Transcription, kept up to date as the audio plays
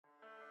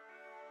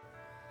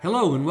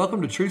Hello and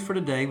welcome to Truth for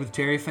Today with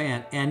Terry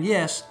Fant. And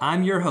yes,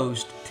 I'm your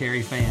host,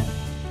 Terry Fant.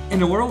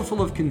 In a world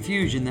full of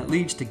confusion that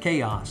leads to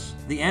chaos,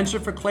 the answer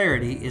for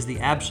clarity is the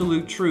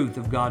absolute truth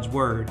of God's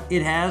Word.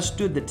 It has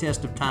stood the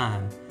test of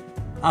time.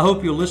 I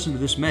hope you'll listen to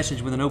this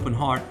message with an open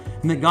heart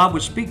and that God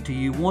would speak to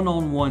you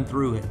one-on-one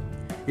through it.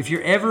 If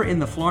you're ever in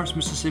the Florence,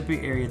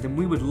 Mississippi area, then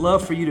we would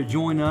love for you to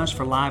join us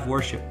for live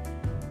worship.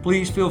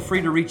 Please feel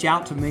free to reach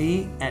out to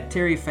me at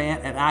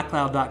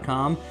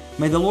terryfant@icloud.com.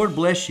 May the Lord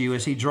bless you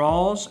as He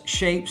draws,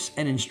 shapes,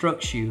 and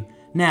instructs you.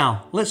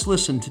 Now, let's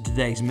listen to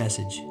today's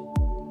message.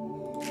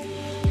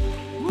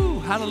 Woo,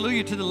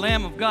 hallelujah to the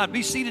Lamb of God.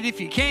 Be seated if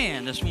you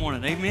can this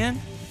morning.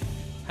 Amen.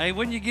 Hey,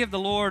 wouldn't you give the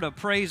Lord a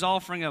praise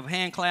offering of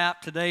hand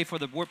clap today for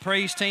the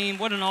praise team?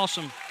 What an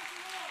awesome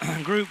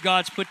group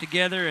God's put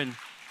together, and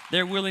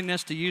their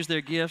willingness to use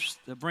their gifts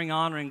to bring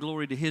honor and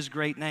glory to His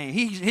great name.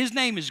 His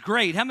name is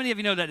great. How many of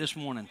you know that this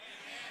morning?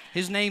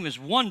 His name is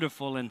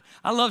wonderful, and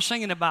I love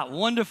singing about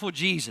wonderful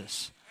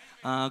Jesus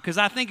because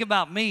I think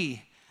about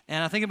me,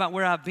 and I think about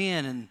where I've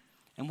been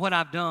and what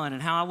I've done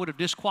and how I would have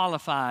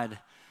disqualified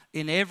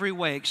in every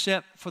way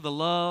except for the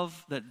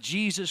love that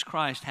Jesus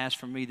Christ has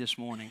for me this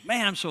morning.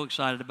 Man, I'm so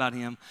excited about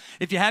Him.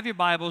 If you have your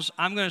Bibles,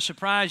 I'm going to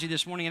surprise you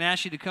this morning and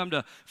ask you to come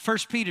to 1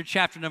 Peter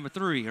chapter number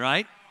 3,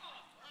 right?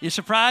 You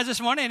surprised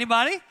this morning?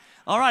 Anybody?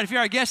 All right, if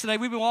you're our guest today,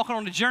 we've been walking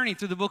on a journey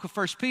through the book of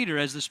 1 Peter.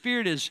 As the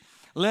Spirit has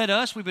led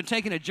us, we've been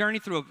taking a journey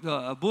through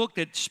a book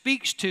that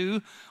speaks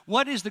to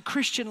what does the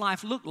Christian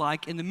life look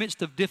like in the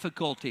midst of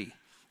difficulty,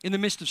 in the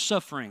midst of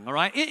suffering, all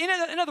right?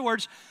 In other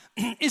words,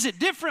 is it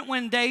different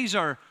when days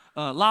are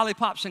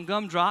lollipops and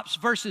gumdrops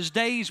versus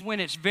days when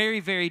it's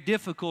very, very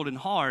difficult and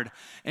hard?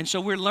 And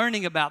so we're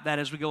learning about that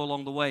as we go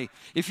along the way.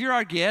 If you're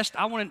our guest,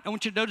 I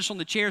want you to notice on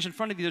the chairs in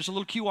front of you, there's a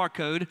little QR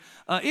code.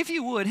 If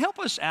you would, help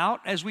us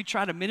out as we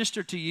try to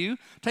minister to you.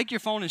 Take your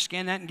phone and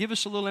scan that and give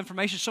us a little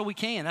information so we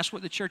can. That's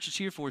what the church is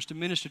here for, is to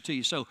minister to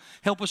you. So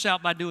help us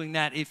out by doing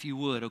that if you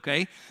would,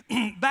 okay?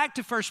 Back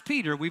to 1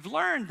 Peter, we've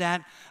learned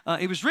that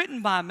it was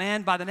written by a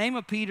man by the name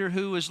of Peter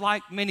who is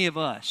like many of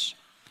us.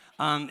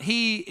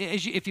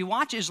 If you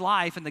watch his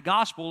life in the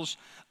Gospels,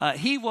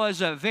 he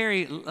was a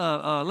very,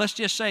 let's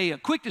just say,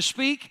 quick to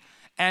speak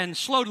and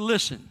slow to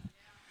listen.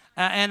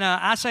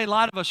 I say a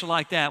lot of us are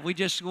like that. We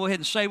just go ahead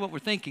and say what we're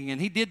thinking. And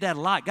he did that a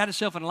lot, got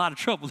himself in a lot of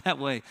trouble that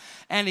way.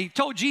 And he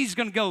told Jesus he's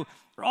going to go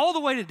all the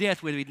way to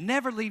death with him. He'd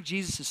never leave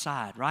Jesus'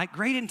 side, right?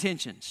 Great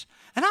intentions.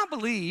 And I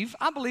believe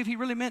he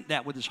really meant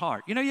that with his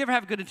heart. You know, you ever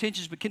have good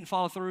intentions but couldn't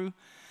follow through?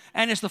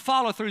 And it's the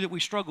follow-through that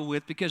we struggle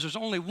with because there's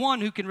only one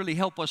who can really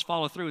help us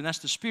follow through, and that's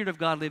the Spirit of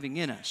God living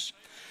in us.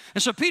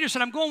 And so Peter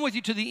said, I'm going with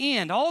you to the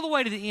end, all the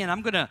way to the end.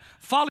 I'm going to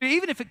follow you,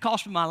 even if it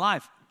costs me my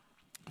life.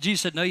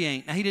 Jesus said, no, you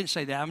ain't. Now, he didn't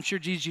say that. I'm sure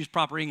Jesus used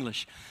proper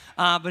English.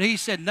 But he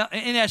said, no,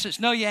 in essence,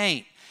 no, you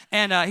ain't.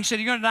 And he said,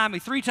 you're going to deny me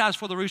 3 times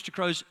before the rooster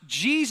crows.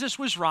 Jesus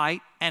was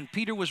right and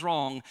Peter was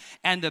wrong.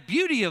 And the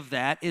beauty of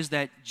that is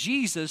that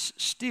Jesus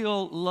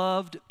still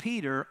loved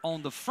Peter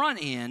on the front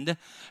end,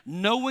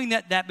 knowing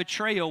that that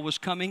betrayal was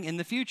coming in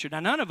the future. Now,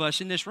 none of us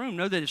in this room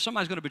know that if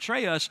somebody's going to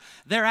betray us,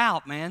 they're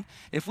out, man.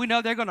 If we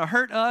know they're going to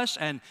hurt us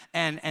and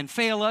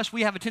fail us,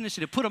 we have a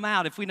tendency to put them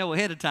out if we know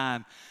ahead of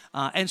time.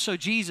 And so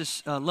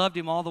Jesus loved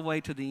him all the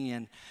way to the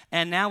end.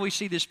 And now we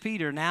see this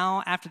Peter,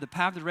 now after the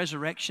power of the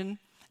resurrection,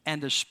 and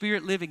the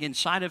Spirit living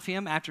inside of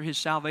him after his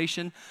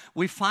salvation,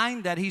 we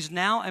find that he's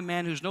now a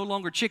man who's no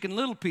longer chicken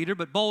little Peter,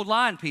 but bold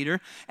lion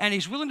Peter, and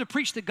he's willing to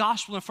preach the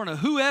gospel in front of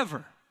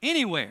whoever,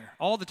 anywhere,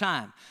 all the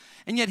time.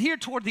 And yet here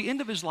toward the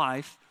end of his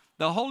life,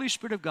 the Holy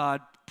Spirit of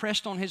God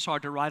pressed on his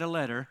heart to write a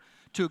letter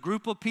to a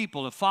group of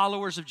people, of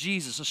followers of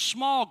Jesus, a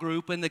small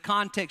group in the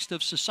context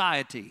of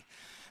society.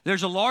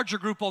 There's a larger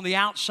group on the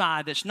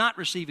outside that's not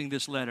receiving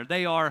this letter.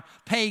 They are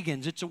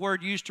pagans. It's a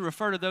word used to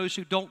refer to those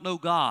who don't know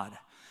God.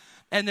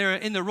 And they're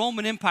in the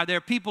Roman Empire. There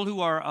are people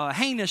who are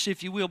heinous,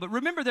 if you will. But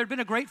remember, there had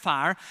been a great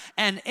fire,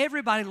 and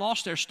everybody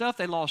lost their stuff.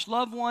 They lost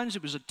loved ones.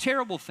 It was a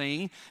terrible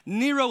thing.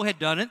 Nero had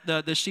done it,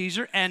 the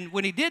Caesar. And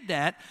when he did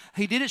that,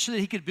 he did it so that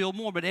he could build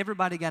more. But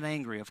everybody got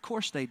angry. Of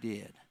course they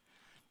did.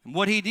 And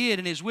what he did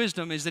in his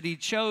wisdom is that he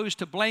chose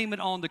to blame it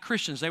on the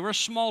Christians. They were a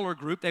smaller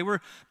group. They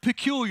were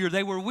peculiar.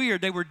 They were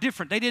weird. They were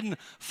different. They didn't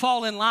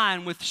fall in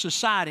line with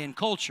society and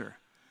culture.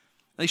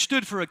 They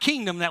stood for a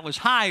kingdom that was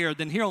higher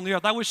than here on the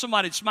earth. I wish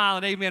somebody'd smile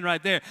and amen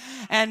right there.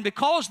 And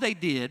because they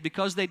did,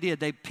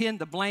 they pinned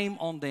the blame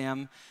on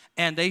them,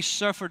 and they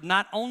suffered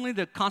not only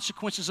the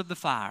consequences of the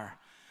fire,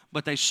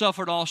 but they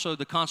suffered also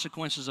the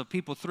consequences of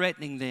people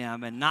threatening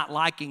them and not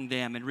liking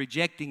them and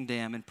rejecting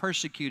them and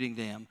persecuting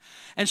them.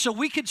 And so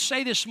we could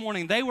say this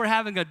morning they were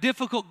having a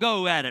difficult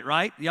go at it,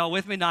 right? Y'all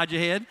with me? Nod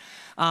your head.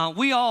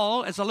 We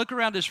all, as I look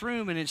around this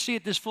room and see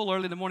it this full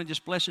early in the morning,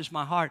 just blesses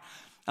my heart.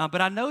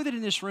 But I know that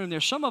in this room,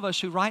 there's some of us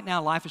who right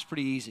now life is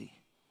pretty easy.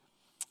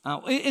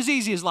 As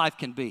easy as life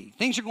can be.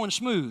 Things are going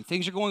smooth.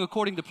 Things are going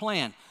according to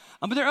plan.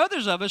 But there are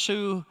others of us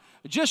who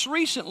just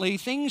recently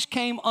things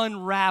came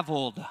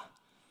unraveled.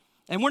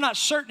 And we're not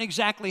certain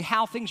exactly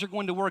how things are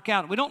going to work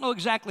out. We don't know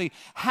exactly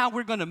how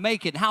we're going to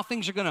make it, how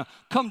things are going to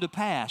come to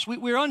pass.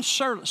 We're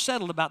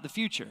unsettled about the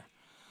future.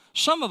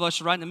 Some of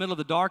us are right in the middle of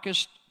the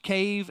darkest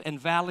cave and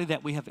valley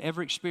that we have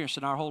ever experienced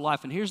in our whole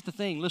life. And here's the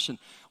thing, listen,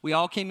 we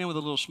all came in with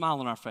a little smile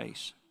on our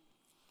face.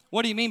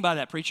 What do you mean by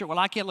that, preacher? Well,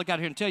 I can't look out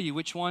here and tell you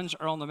which ones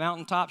are on the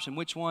mountaintops and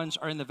which ones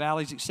are in the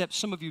valleys, except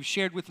some of you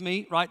shared with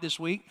me right this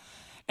week.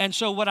 And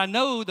so what I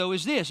know, though,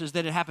 is this, is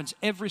that it happens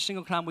every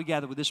single time we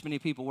gather with this many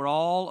people. We're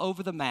all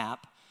over the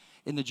map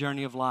in the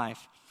journey of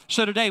life.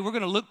 So today we're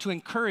going to look to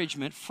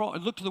encouragement,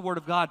 look to the Word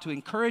of God to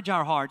encourage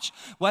our hearts,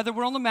 whether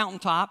we're on the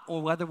mountaintop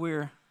or whether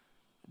we're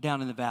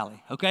down in the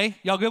valley. Okay?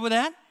 Y'all good with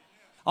that?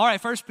 All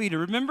right, 1 Peter.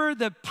 Remember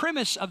the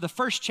premise of the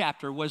first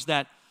chapter was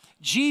that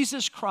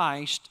Jesus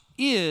Christ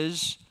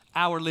is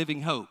our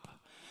living hope.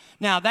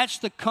 Now, that's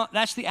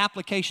the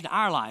application to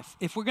our life.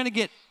 If we're going to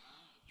get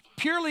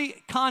purely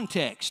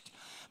context,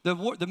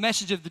 the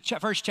message of the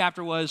first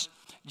chapter was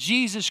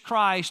Jesus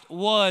Christ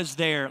was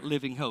their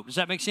living hope. Does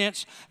that make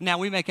sense? Now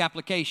we make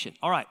application.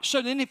 All right,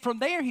 so then from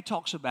there he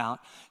talks about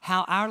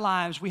how our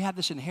lives, we have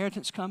this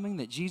inheritance coming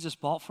that Jesus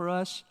bought for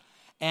us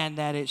and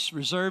that it's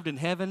reserved in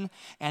heaven.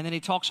 And then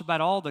he talks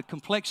about all the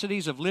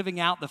complexities of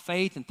living out the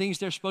faith and things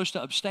they're supposed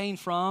to abstain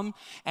from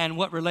and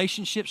what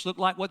relationships look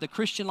like, what the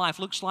Christian life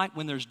looks like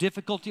when there's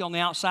difficulty on the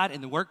outside in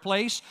the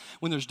workplace,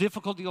 when there's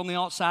difficulty on the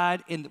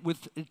outside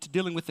with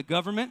dealing with the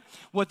government,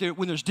 when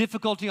there's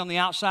difficulty on the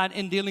outside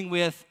in dealing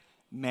with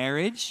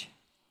marriage.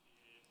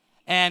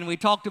 And we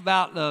talked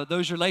about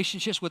those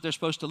relationships, what they're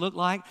supposed to look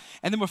like.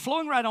 And then we're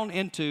flowing right on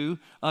into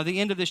the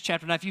end of this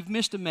chapter. Now, if you've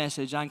missed a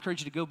message, I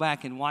encourage you to go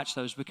back and watch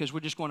those because we're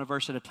just going a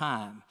verse at a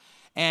time.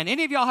 And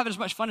any of y'all having as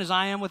much fun as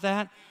I am with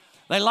that?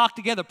 They lock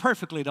together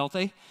perfectly, don't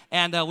they?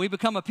 And we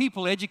become a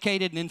people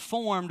educated and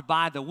informed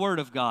by the Word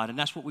of God, and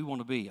that's what we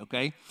want to be,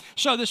 okay?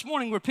 So this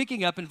morning we're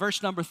picking up in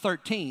verse number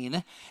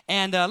 13,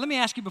 and let me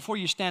ask you before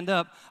you stand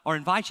up, or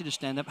invite you to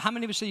stand up, how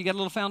many of us say you got a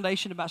little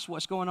foundation about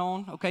what's going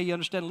on? Okay, you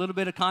understand a little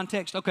bit of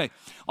context? Okay,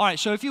 all right,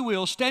 so if you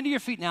will, stand to your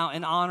feet now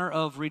in honor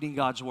of reading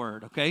God's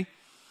Word, okay?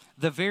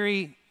 The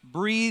very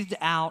breathed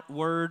out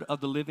Word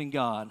of the living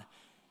God.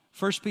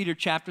 1 Peter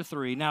chapter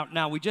 3.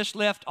 Now we just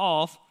left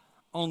off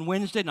on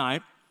Wednesday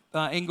night,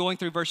 in going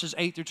through verses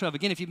 8 through 12.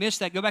 Again, if you missed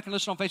that, go back and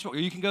listen on Facebook. Or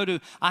you can go to,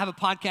 I have a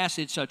podcast.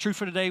 It's Truth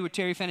for Today with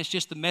Terry Fan. It's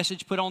just the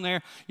message put on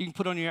there. You can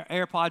put on your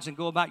AirPods and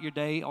go about your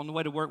day on the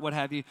way to work, what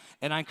have you.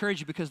 And I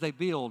encourage you because they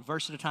build.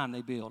 Verse at a time,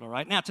 they build. All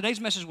right? Now,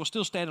 today's message will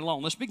still stand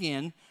alone. Let's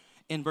begin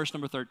in verse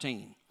number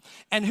 13.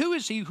 And who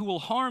is he who will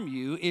harm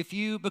you if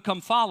you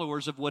become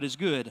followers of what is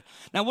good?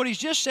 Now, what he's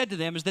just said to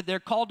them is that they're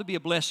called to be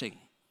a blessing.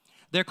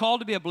 They're called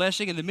to be a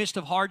blessing in the midst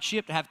of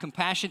hardship, to have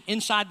compassion.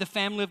 Inside the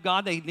family of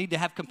God, they need to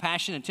have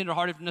compassion and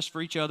tenderheartedness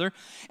for each other.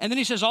 And then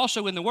he says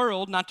also in the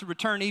world, not to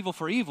return evil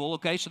for evil,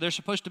 okay? So they're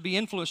supposed to be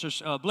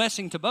influencers,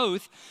 blessing to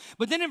both.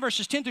 But then in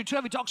verses 10 through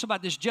 12, he talks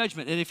about this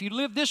judgment. And if you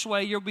live this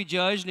way, you'll be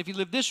judged. And if you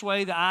live this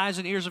way, the eyes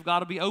and ears of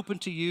God will be open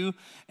to you,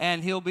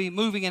 and he'll be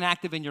moving and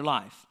active in your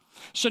life.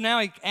 So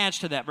now he adds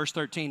to that, verse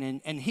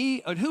 13, and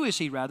who is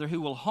he,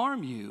 who will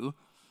harm you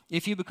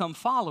if you become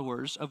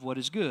followers of what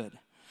is good?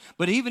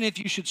 But even if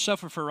you should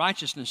suffer for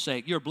righteousness'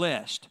 sake, you're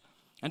blessed.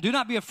 And do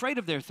not be afraid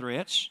of their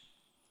threats,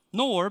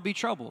 nor be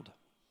troubled.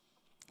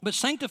 But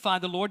sanctify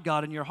the Lord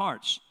God in your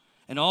hearts,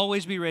 and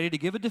always be ready to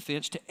give a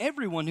defense to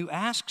everyone who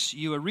asks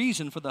you a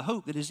reason for the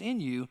hope that is in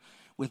you,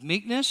 with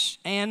meekness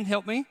and,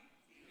 help me,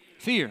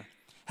 fear,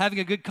 having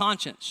a good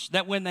conscience,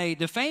 that when they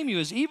defame you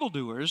as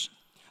evildoers,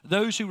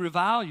 those who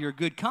revile your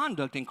good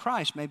conduct in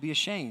Christ may be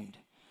ashamed.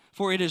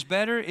 For it is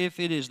better, if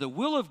it is the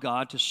will of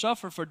God, to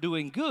suffer for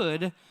doing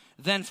good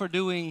than for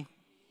doing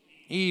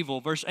evil.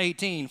 Verse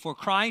 18, for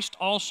Christ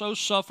also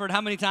suffered how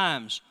many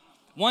times?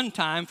 One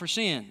time for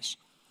sins.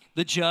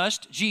 The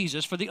just,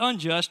 Jesus, for the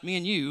unjust, me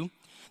and you,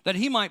 that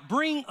he might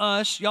bring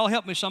us, y'all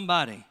help me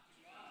somebody,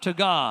 to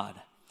God.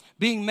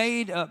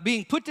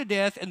 Being put to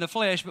death in the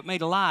flesh, but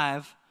made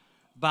alive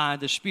by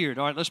the Spirit.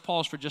 All right, let's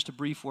pause for just a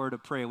brief word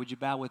of prayer. Would you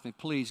bow with me,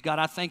 please? God,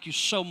 I thank you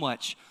so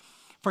much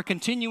for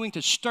continuing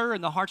to stir in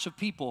the hearts of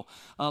people.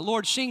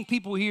 Lord, seeing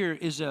people here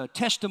is a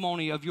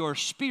testimony of your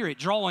Spirit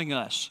drawing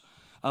us,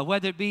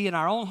 whether it be in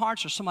our own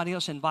hearts or somebody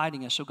else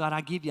inviting us. So God,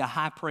 I give you a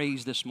high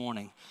praise this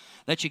morning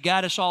that you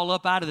got us all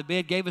up out of the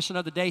bed, gave us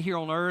another day here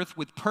on earth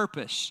with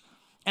purpose.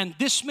 And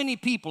this many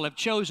people have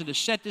chosen to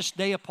set this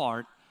day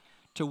apart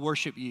to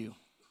worship you.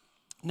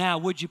 Now,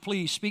 would you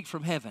please speak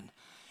from heaven?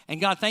 And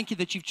God, thank you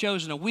that you've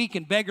chosen a weak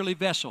and beggarly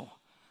vessel,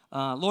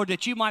 Lord,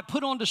 that you might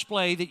put on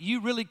display that you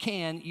really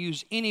can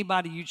use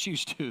anybody you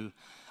choose to.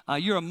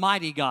 You're a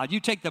mighty God. You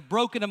take the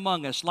broken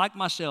among us, like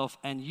myself,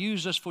 and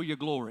use us for your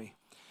glory.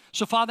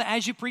 So, Father,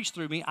 as you preach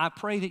through me, I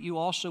pray that you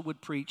also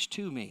would preach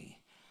to me,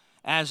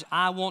 as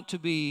I want to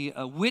be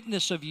a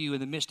witness of you in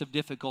the midst of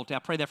difficulty. I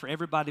pray that for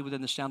everybody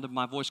within the sound of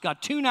my voice.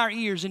 God, tune our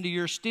ears into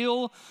your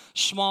still,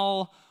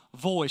 small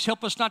voice.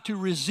 Help us not to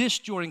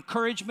resist your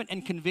encouragement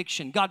and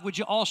conviction. God, would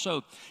you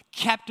also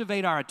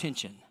captivate our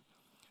attention?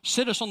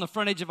 Sit us on the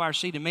front edge of our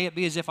seat, and may it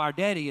be as if our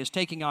daddy is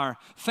taking our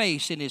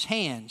face in his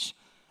hands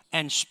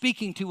and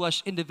speaking to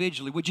us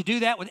individually. Would you do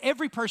that with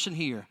every person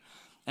here?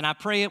 And I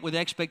pray it with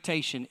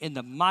expectation in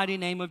the mighty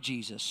name of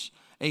Jesus.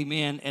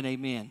 Amen and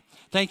amen.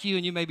 Thank you,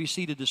 and you may be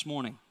seated this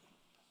morning.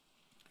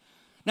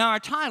 Now, our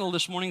title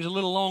this morning is a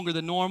little longer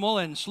than normal,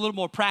 and it's a little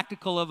more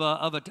practical of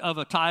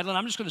a title, and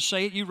I'm just going to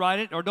say it. You write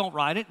it or don't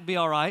write it. It'll be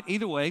all right.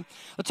 Either way.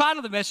 The title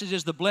of the message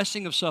is The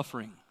Blessing of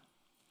Suffering.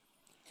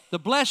 The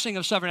blessing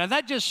of suffering. Now,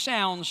 that just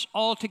sounds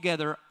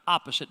altogether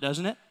opposite,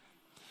 doesn't it?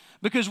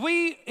 Because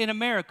we in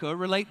America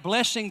relate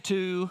blessing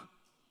to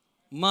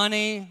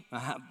money,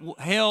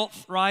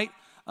 health, right?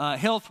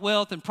 Health,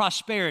 wealth, and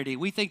prosperity.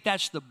 We think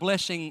that's the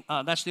blessing,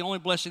 that's the only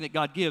blessing that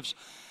God gives.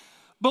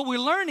 But we're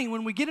learning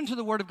when we get into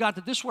the Word of God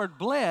that this word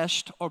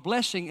blessed or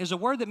blessing is a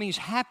word that means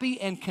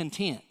happy and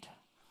content.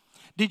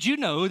 Did you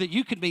know that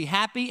you can be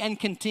happy and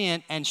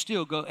content and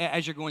still go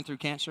as you're going through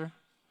cancer?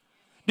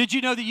 Did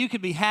you know that you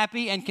can be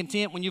happy and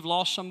content when you've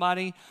lost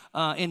somebody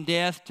in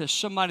death to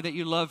somebody that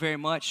you love very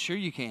much? Sure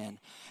you can.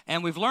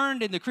 And we've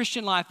learned in the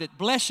Christian life that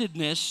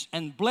blessedness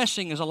and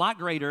blessing is a lot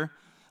greater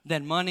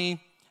than money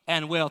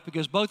and wealth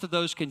because both of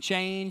those can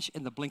change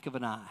in the blink of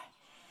an eye.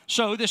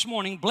 So this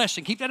morning,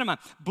 blessing, keep that in mind.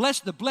 Bless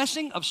the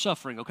blessing of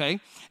suffering, okay?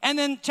 And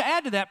then to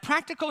add to that,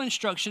 practical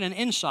instruction and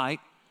insight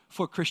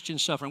for Christian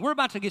suffering. We're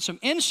about to get some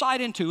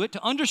insight into it,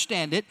 to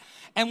understand it,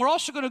 and we're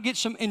also going to get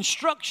some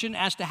instruction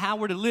as to how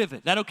we're to live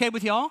it. That okay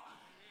with y'all?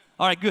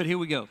 All right, good, here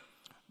we go.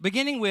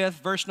 Beginning with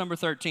verse number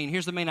 13.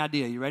 Here's the main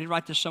idea. You ready?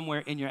 Write this somewhere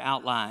in your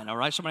outline, all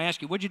right? Somebody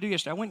asked you, what'd you do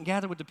yesterday? I went and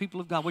gathered with the people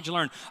of God. What'd you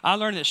learn? I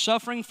learned that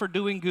suffering for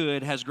doing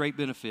good has great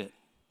benefit.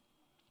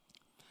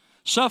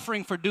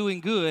 Suffering for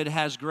doing good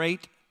has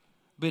great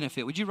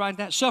benefit. Would you write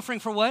that? Suffering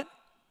for what?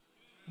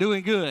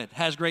 Doing good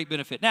has great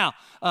benefit. Now,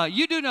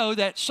 you do know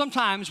that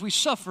sometimes we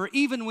suffer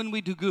even when we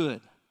do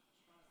good.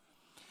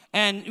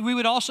 And we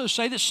would also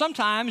say that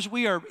sometimes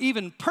we are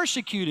even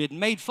persecuted and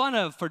made fun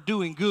of for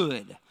doing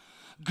good.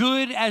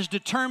 Good as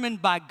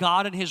determined by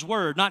God and His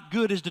Word, not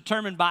good as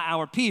determined by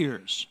our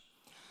peers.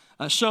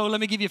 So let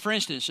me give you, for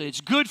instance,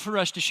 it's good for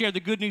us to share the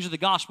good news of the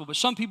gospel, but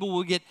some people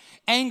will get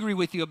angry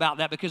with you about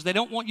that because they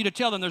don't want you to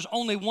tell them there's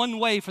only one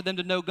way for them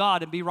to know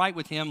God and be right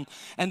with Him,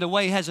 and the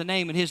way has a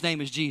name, and His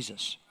name is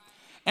Jesus.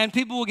 And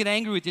people will get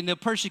angry with you, and they'll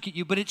persecute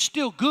you, but it's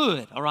still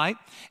good, all right?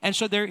 And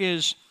so there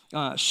is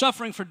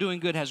suffering for doing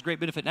good has great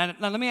benefit. Now,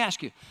 let me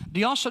ask you, do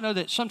you also know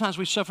that sometimes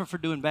we suffer for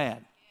doing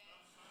bad?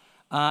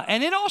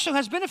 And it also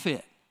has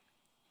benefit.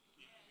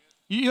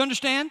 You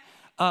understand?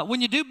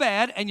 When you do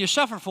bad and you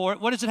suffer for it,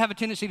 what does it have a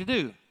tendency to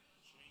do?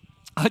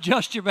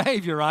 Adjust your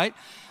behavior, right?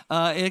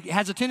 It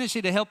has a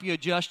tendency to help you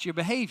adjust your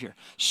behavior.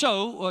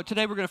 So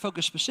today we're going to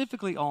focus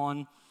specifically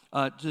on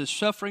the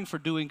suffering for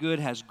doing good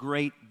has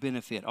great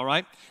benefit, all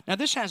right? Now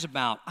this has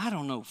about,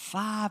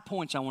 5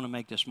 points I want to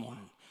make this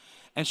morning.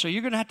 And so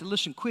you're going to have to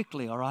listen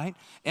quickly, all right?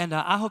 And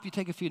I hope you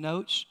take a few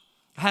notes.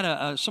 I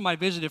had somebody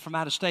visited from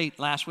out of state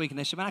last week, and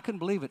they said, man, I couldn't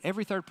believe it.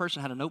 Every third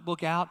person had a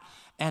notebook out,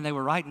 and they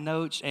were writing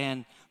notes,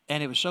 and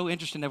it was so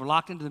interesting. They were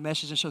locked into the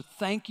message. And so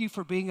thank you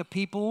for being a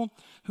people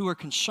who are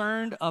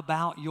concerned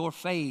about your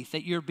faith,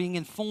 that you're being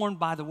informed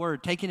by the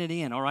Word, taking it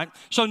in, all right?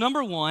 So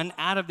number one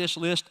out of this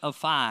list of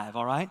 5,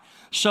 all right?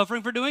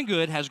 Suffering for doing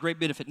good has great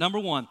benefit. Number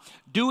 1,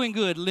 doing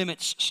good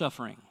limits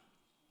suffering.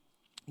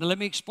 Now let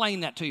me explain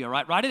that to you, all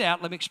right? Write it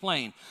out. Let me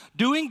explain.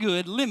 Doing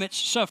good limits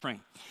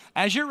suffering.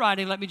 As you're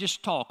writing, let me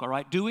just talk, all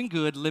right? Doing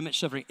good limits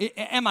suffering.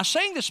 Am I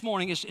saying this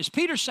morning, is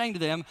Peter saying to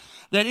them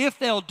that if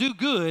they'll do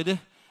good,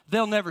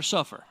 they'll never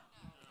suffer?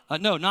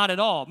 No, not at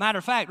all. Matter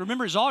of fact,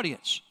 remember his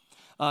audience.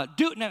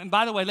 And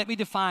by the way, let me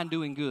define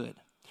doing good.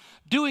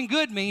 Doing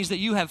good means that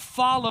you have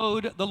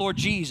followed the Lord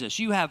Jesus.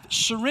 You have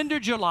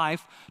surrendered your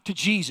life to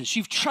Jesus.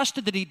 You've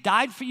trusted that He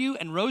died for you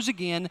and rose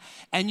again,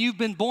 and you've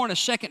been born a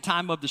second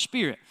time of the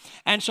Spirit.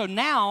 And so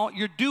now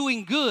you're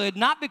doing good,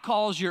 not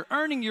because you're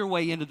earning your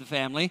way into the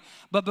family,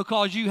 but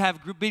because you have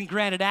been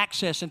granted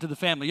access into the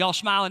family. Y'all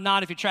smile and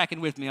nod if you're tracking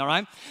with me, all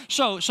right?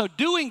 So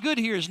doing good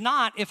here is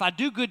not if I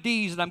do good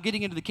deeds that I'm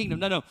getting into the kingdom.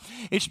 No.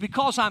 It's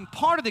because I'm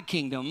part of the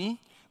kingdom.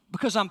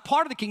 Because I'm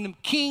part of the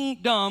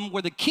kingdom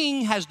where the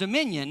king has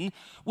dominion.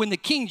 When the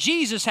King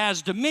Jesus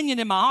has dominion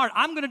in my heart,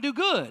 I'm going to do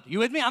good. You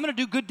with me? I'm going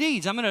to do good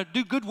deeds. I'm going to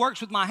do good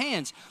works with my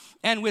hands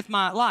and with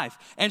my life.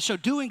 And so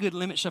doing good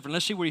limits suffering.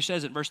 Let's see where he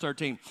says it in verse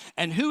 13.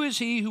 And who is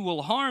he who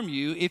will harm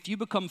you if you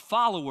become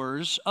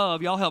followers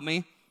of, y'all help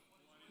me,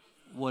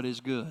 what is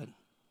good?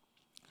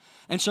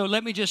 And so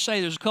let me just say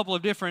there's a couple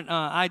of different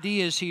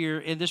ideas here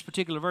in this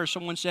particular verse.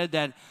 Someone said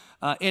that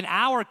in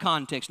our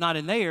context, not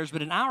in theirs,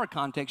 but in our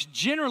context,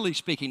 generally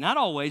speaking, not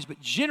always, but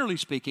generally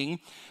speaking,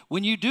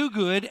 when you do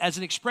good as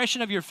an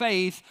expression of your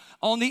faith,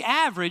 on the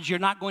average, you're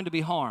not going to be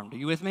harmed. Are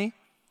you with me?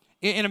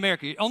 In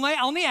America, on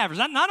the average,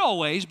 not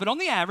always, but on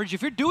the average,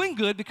 if you're doing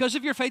good because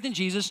of your faith in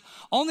Jesus,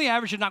 on the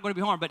average, you're not going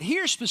to be harmed. But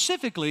here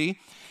specifically,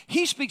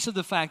 he speaks of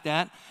the fact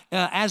that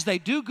as they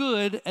do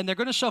good and they're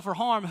going to suffer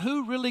harm,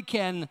 who really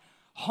can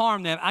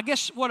harm them? I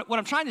guess what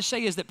I'm trying to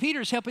say is that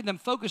Peter is helping them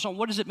focus on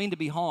what does it mean to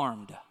be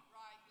harmed?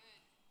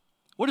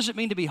 What does it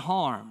mean to be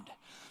harmed?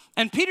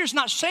 And Peter's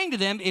not saying to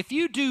them, if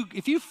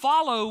you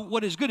follow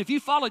what is good, if you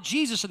follow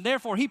Jesus and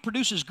therefore He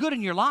produces good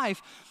in your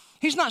life,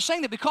 he's not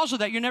saying that because of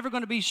that you're never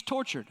going to be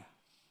tortured.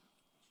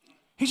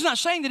 He's not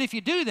saying that if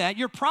you do that,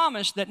 you're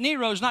promised that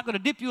Nero's not going to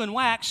dip you in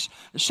wax,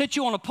 set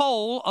you on a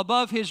pole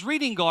above his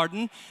reading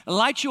garden,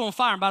 light you on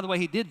fire. And by the way,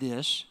 he did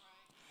this,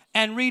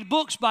 and read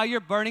books by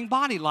your burning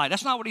body light.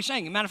 That's not what he's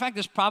saying. As a matter of fact,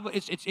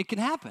 it can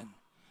happen.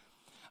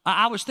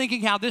 I was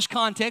thinking how this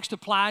context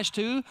applies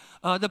to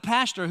the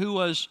pastor who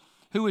was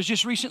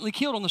just recently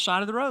killed on the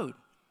side of the road.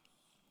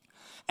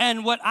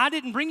 And what I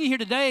didn't bring you here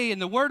today, and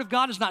the Word of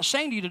God is not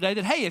saying to you today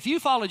that, hey, if you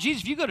follow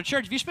Jesus, if you go to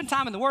church, if you spend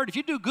time in the Word, if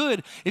you do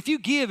good, if you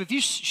give, if you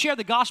share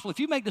the gospel, if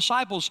you make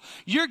disciples,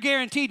 you're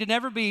guaranteed to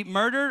never be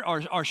murdered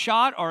or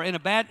shot or in a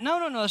bad...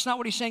 No, that's not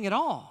what he's saying at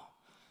all.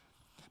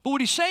 But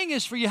what he's saying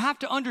is for you have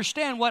to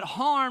understand what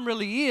harm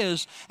really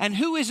is and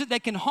who is it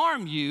that can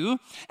harm you,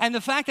 and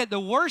the fact that the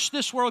worst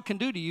this world can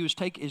do to you is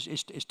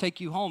take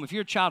you home. If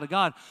you're a child of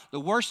God, the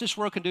worst this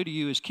world can do to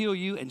you is kill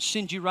you and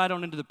send you right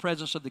on into the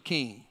presence of the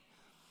King.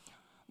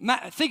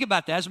 Think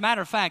about that. As a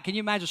matter of fact, can you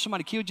imagine if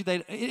somebody killed you?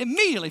 They'd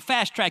immediately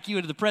fast track you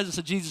into the presence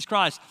of Jesus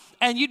Christ.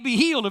 And you'd be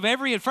healed of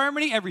every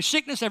infirmity, every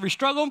sickness, every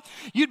struggle.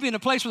 You'd be in a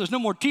place where there's no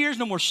more tears,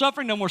 no more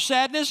suffering, no more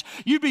sadness.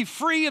 You'd be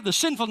free of the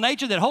sinful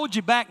nature that holds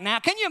you back now.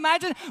 Can you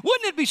imagine?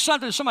 Wouldn't it be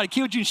something if somebody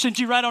killed you and sent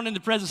you right on into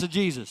the presence of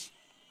Jesus?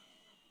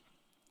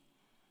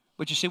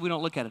 But you see, we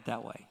don't look at it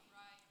that way.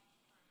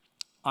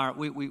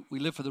 We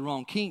live for the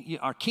wrong king.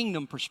 Our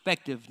kingdom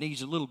perspective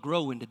needs a little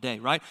growing today,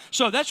 right?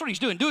 So that's what he's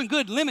doing. Doing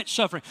good limits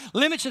suffering.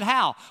 Limits it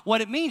how?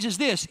 What it means is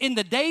this. In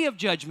the day of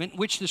judgment,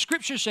 which the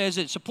scripture says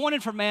it's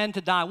appointed for man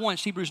to die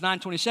once, Hebrews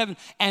 9:27,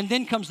 and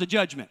then comes the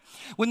judgment.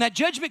 When that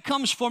judgment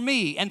comes for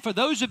me and for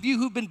those of you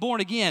who've been born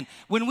again,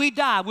 when we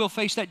die, we'll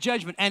face that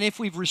judgment. And if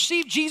we've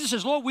received Jesus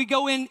as Lord, we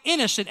go in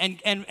innocent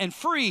and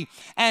free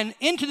and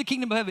into the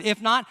kingdom of heaven.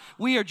 If not,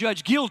 we are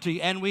judged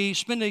guilty and we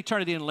spend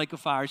eternity in a lake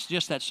of fire. It's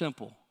just that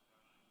simple.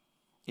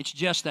 It's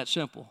just that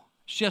simple.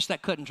 It's just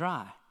that cut and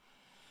dry.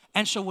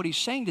 And so what he's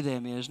saying to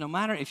them is, no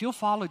matter if you'll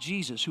follow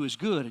Jesus, who is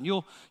good, and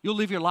you'll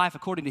live your life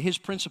according to his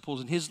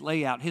principles and his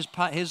layout,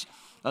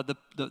 the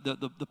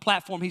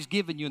platform he's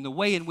given you and the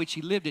way in which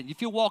he lived it, if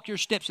you'll walk your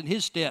steps in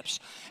his steps,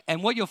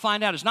 and what you'll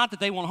find out is not that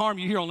they won't harm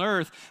you here on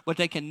earth, but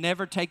they can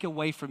never take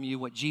away from you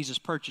what Jesus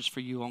purchased for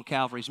you on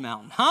Calvary's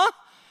mountain. Huh?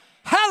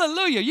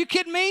 Hallelujah. You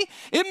kidding me?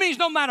 It means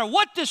no matter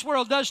what this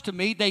world does to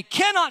me, they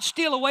cannot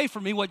steal away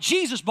from me what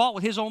Jesus bought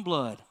with his own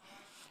blood.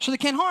 So they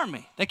can't harm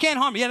me. They can't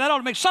harm me. Yeah, that ought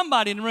to make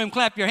somebody in the room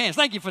clap your hands.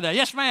 Thank you for that.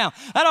 Yes, ma'am.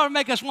 That ought to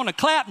make us want to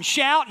clap and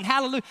shout and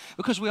hallelujah,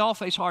 because we all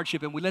face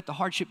hardship and we let the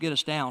hardship get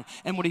us down.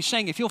 And what he's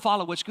saying, if you'll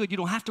follow what's good, you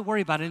don't have to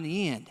worry about it in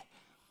the end.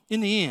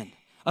 In the end.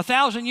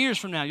 1,000 years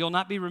from now, you'll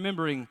not be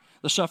remembering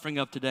the suffering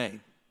of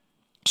today.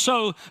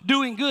 So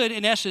doing good,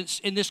 in essence,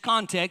 in this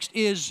context,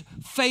 is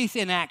faith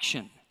in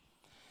action.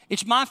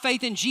 It's my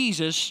faith in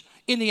Jesus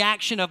in the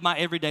action of my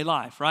everyday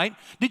life, right?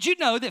 Did you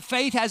know that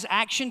faith has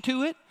action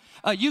to it?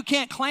 You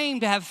can't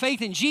claim to have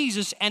faith in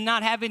Jesus and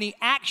not have any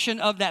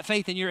action of that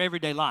faith in your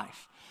everyday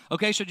life.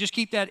 Okay, so just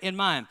keep that in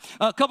mind.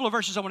 A couple of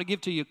verses I want to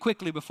give to you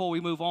quickly before we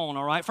move on,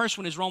 all right? First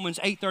one is Romans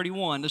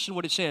 8:31. Listen to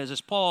what it says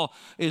as Paul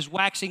is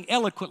waxing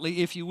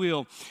eloquently, if you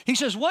will. He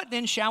says, what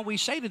then shall we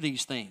say to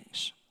these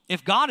things?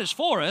 If God is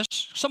for us,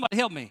 somebody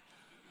help me.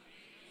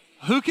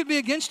 Who can be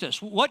against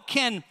us? What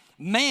can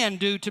man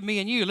do to me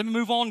and you? Let me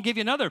move on and give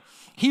you another.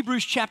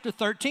 Hebrews chapter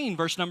 13,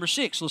 verse number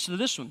 6. Listen to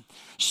this one.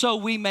 So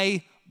we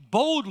may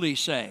boldly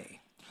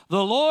say,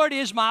 the Lord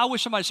is my, I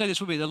wish somebody say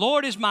this with me, the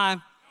Lord is my,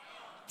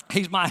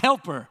 he's my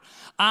helper.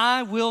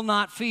 I will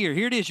not fear.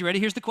 Here it is. You ready?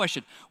 Here's the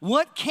question.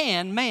 What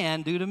can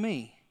man do to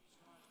me?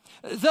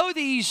 Though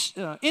these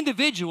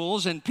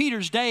individuals in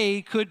Peter's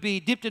day could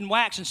be dipped in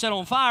wax and set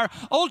on fire,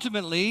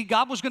 ultimately,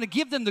 God was going to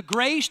give them the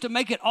grace to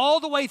make it all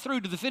the way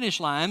through to the finish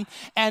line.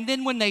 And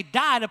then when they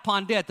died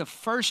upon death, the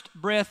first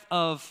breath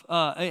of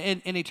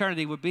in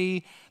eternity would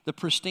be the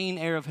pristine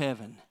air of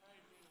heaven.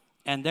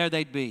 And there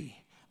they'd be.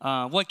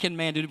 What can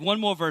man do? One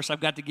more verse I've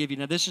got to give you.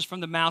 Now, this is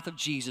from the mouth of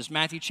Jesus.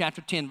 Matthew chapter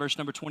 10, verse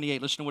number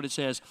 28. Listen to what it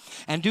says.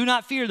 And do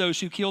not fear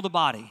those who kill the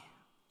body.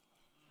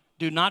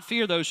 Do not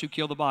fear those who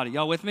kill the body.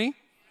 Y'all with me?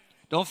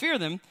 Don't fear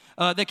them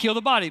that kill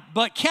the body,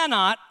 but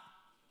cannot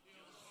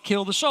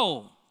kill the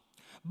soul.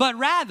 But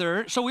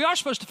rather, so we are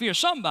supposed to fear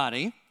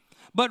somebody,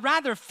 but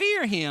rather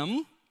fear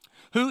him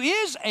who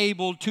is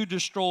able to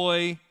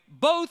destroy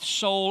both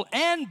soul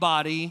and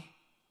body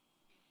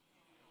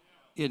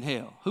in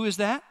hell. Who is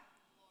that?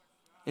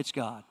 It's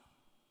God.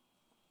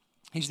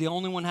 He's the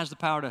only one who has the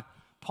power to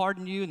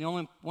pardon you and the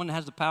only one that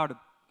has the power to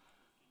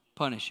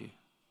punish you.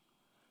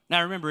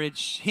 Now remember, it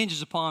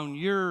hinges upon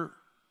your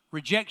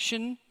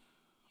rejection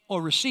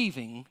or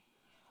receiving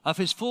of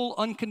his full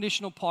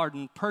unconditional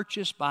pardon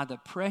purchased by the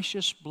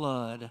precious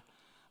blood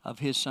of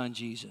his son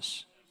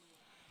Jesus.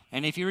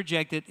 And if you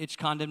reject it, it's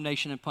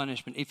condemnation and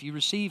punishment. If you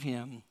receive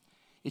him,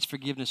 it's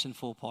forgiveness and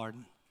full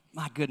pardon.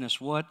 My goodness,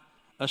 what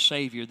a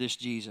Savior, this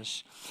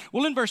Jesus.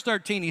 Well, in verse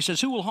 13, he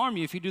says, who will harm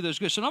you if you do those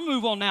good? So I'm going to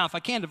move on now, if I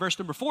can, to verse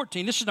number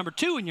 14. This is number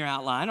 2 in your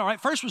outline. All right,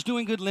 first was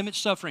doing good limits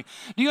suffering.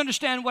 Do you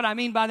understand what I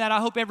mean by that? I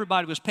hope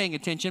everybody was paying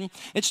attention.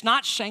 It's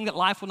not saying that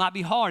life will not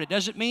be hard. It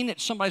doesn't mean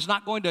that somebody's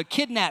not going to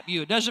kidnap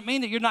you. It doesn't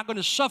mean that you're not going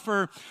to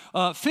suffer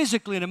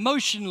physically and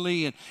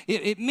emotionally. And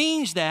it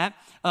means that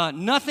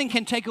nothing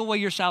can take away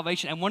your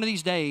salvation. And one of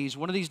these days,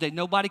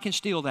 nobody can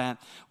steal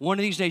that. One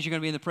of these days, you're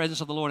going to be in the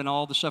presence of the Lord, and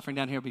all the suffering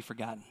down here will be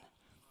forgotten.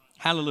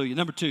 Hallelujah.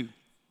 Number 2.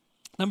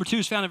 Number 2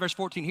 is found in verse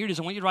 14. Here it is.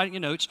 I want you to write it in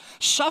your notes.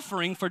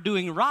 Suffering for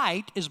doing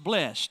right is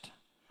blessed.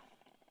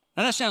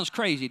 Now, that sounds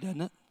crazy, doesn't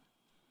it?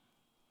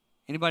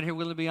 Anybody here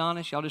willing to be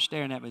honest? Y'all just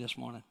staring at me this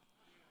morning.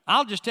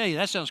 I'll just tell you,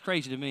 that sounds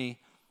crazy to me.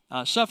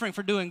 Suffering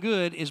for doing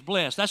good is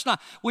blessed. That's not,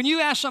 when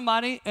you ask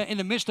somebody in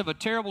the midst of a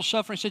terrible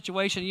suffering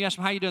situation, you ask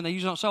them, how you doing? They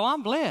usually don't say, oh,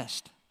 I'm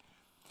blessed.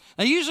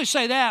 They usually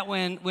say that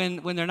when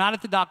they're not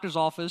at the doctor's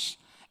office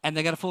and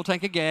they got a full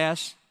tank of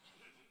gas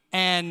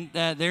and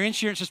their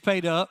insurance is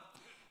paid up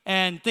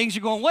and things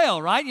are going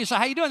well, right? You say,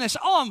 how you doing? They say,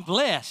 oh, I'm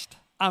blessed.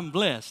 I'm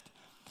blessed.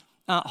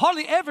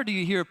 Hardly ever do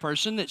you hear a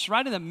person that's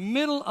right in the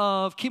middle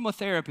of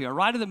chemotherapy or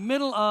right in the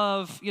middle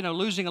of,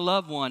 losing a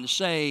loved one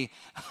say,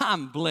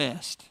 I'm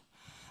blessed.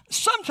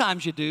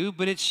 Sometimes you do,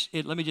 but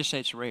let me just say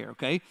it's rare,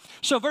 okay?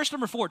 So verse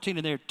number 14,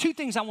 and there are 2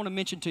 things I want to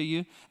mention to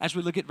you as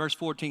we look at verse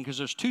 14, because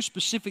there's 2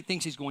 specific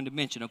things he's going to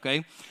mention,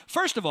 okay?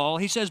 First of all,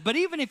 he says, but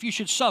even if you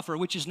should suffer,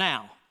 which is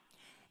now.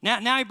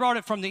 Now he brought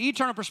it from the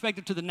eternal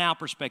perspective to the now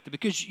perspective,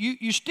 because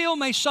you still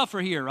may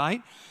suffer here,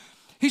 right?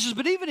 He says,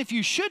 but even if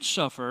you should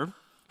suffer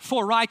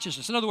for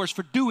righteousness, in other words,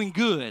 for doing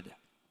good,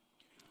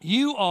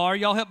 you are,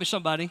 y'all help me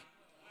somebody,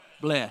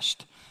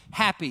 blessed,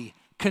 happy,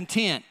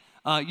 content.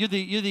 Here's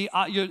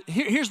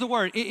the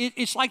word.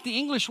 It's like the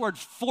English word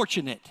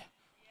fortunate.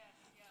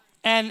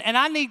 And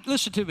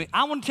listen to me.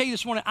 I want to tell you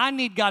this morning, I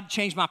need God to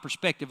change my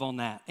perspective on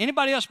that.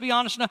 Anybody else be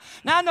honest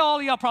enough? Now, I know all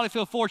of y'all probably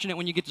feel fortunate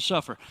when you get to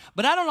suffer,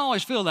 but I don't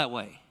always feel that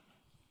way.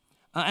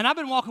 And I've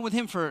been walking with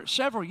him for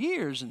several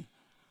years,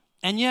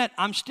 and yet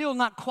I'm still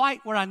not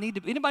quite where I need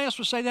to be. Anybody else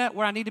would say that,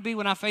 where I need to be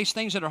when I face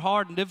things that are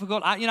hard and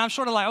difficult? I'm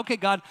sort of like, okay,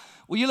 God,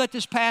 will you let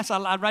this pass?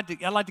 I'd like to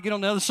get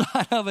on the other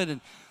side of it.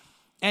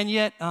 And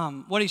yet,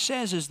 what he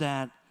says is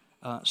that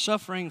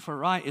suffering for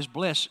right is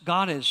blessed.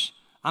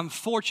 I'm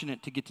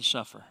fortunate to get to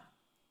suffer.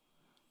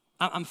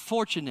 I'm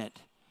fortunate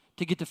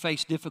to get to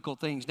face difficult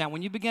things. Now,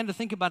 when you begin to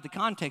think about the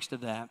context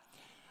of that,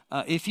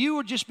 if you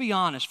would just be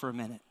honest for a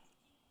minute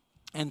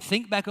and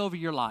think back over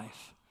your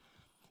life,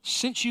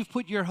 since you've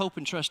put your hope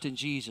and trust in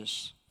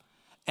Jesus,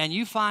 and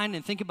you find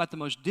and think about the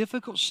most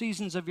difficult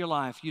seasons of your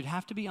life, you'd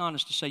have to be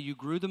honest to say you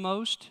grew the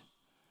most,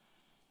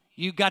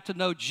 you got to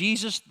know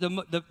Jesus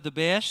the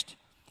best,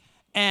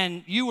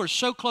 and you were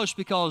so close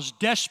because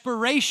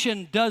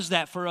desperation does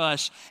that for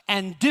us,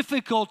 and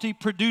difficulty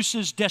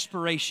produces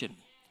desperation.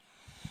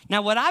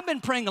 Now, what I've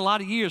been praying a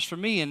lot of years for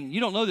me, and you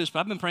don't know this, but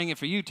I've been praying it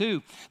for you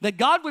too, that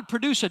God would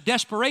produce a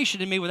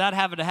desperation in me without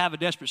having to have a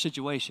desperate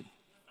situation.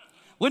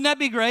 Wouldn't that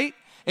be great?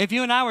 If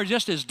you and I were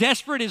just as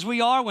desperate as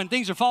we are when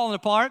things are falling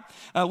apart,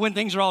 when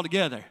things are all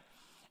together.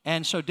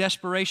 And so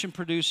difficulty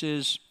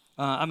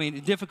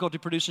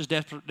produces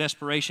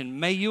desperation.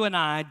 May you and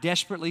I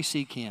desperately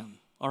seek him.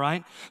 All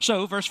right?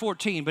 So, verse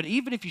 14, but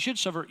even if you should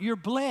suffer, you're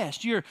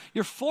blessed. You're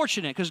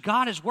fortunate because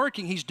God is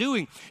working. He's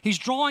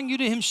drawing you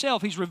to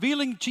himself. He's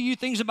revealing to you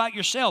things about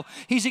yourself.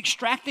 He's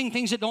extracting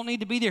things that don't need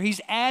to be there. He's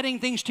adding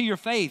things to your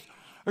faith.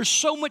 There's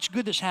so much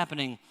good that's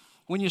happening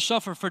when you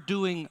suffer for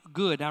doing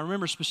good. Now,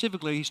 remember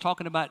specifically, he's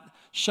talking about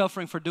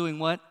suffering for doing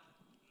what?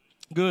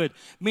 Good,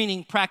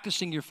 meaning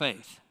practicing your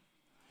faith.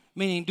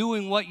 Meaning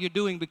doing what you're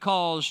doing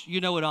because you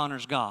know it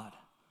honors God.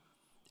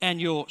 And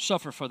you'll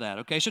suffer for that,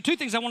 okay? So 2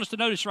 things I want us to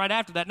notice right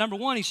after that. Number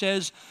 1, he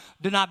says,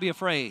 do not be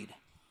afraid.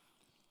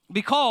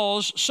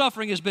 Because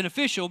suffering is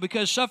beneficial,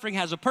 because suffering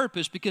has a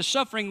purpose, because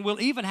suffering will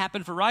even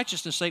happen for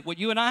righteousness' sake. What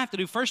you and I have to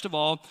do, first of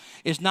all,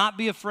 is not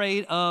be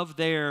afraid of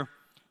their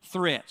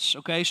threats,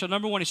 okay? So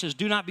number 1, he says,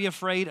 do not be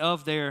afraid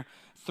of their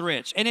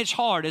threats. And it's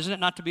hard, isn't it,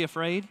 not to be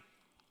afraid?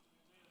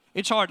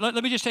 It's hard. Let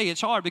me just tell you,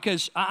 it's hard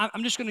because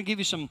I'm just going to give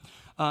you some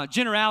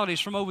generalities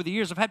from over the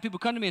years. I've had people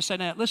come to me and say,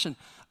 now, listen,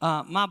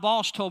 my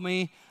boss told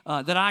me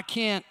that I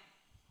can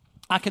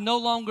no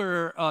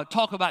longer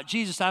talk about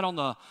Jesus out on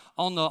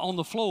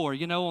the floor,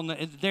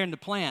 there in the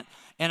plant,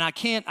 and I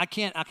can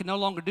no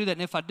longer do that.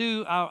 And if I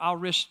do, I'll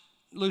risk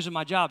losing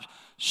my job.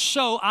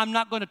 So I'm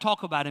not going to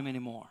talk about him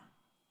anymore.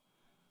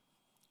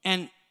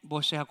 And boy,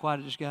 see how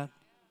quiet it just got.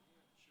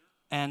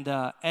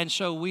 And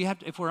so we have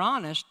to, if we're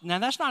honest, now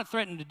that's not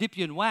threatening to dip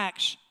you in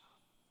wax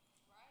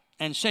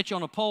and set you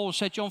on a pole,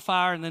 set you on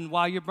fire, and then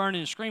while you're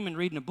burning and screaming,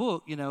 reading a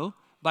book,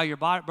 by your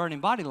burning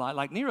body light,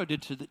 like Nero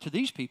did to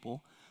these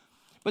people.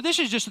 But this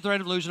is just the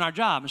threat of losing our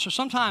job. And so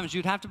sometimes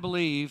you'd have to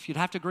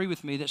agree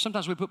with me that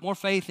sometimes we put more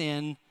faith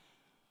in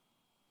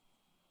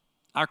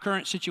our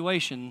current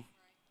situation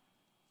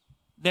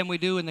than we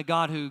do in the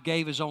God who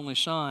gave his only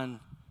son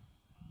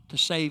to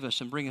save us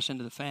and bring us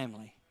into the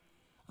family.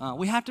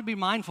 We have to be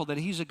mindful that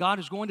He's a God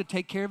who's going to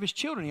take care of His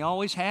children. He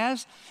always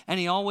has, and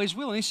He always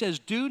will. And He says,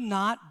 do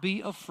not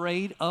be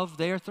afraid of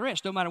their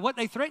threats. No matter what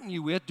they threaten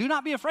you with, do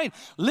not be afraid.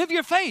 Live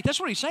your faith. That's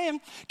what He's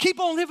saying. Keep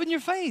on living your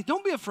faith.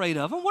 Don't be afraid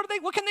of them.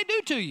 What can they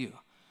do to you?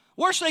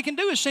 Worst they can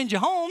do is send you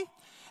home.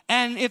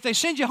 And if they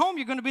send you home,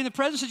 you're going to be in the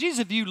presence of Jesus.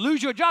 If you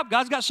lose your job,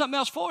 God's got something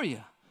else for you.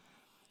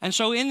 And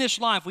so in this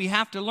life, we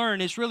have to learn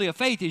it's really a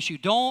faith issue.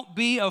 Don't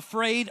be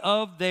afraid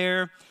of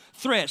their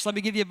threats. Let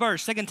me give you a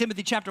verse. 2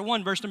 Timothy chapter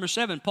 1, verse number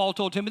 7. Paul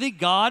told Timothy,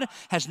 God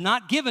has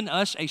not given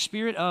us a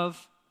spirit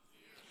of,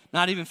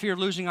 not even fear of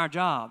losing our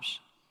jobs,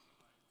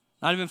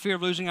 not even fear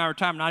of losing our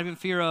retirement, not even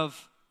fear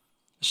of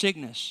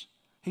sickness.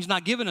 He's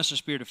not given us a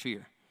spirit of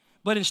fear.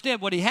 But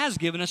instead, what He has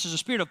given us is a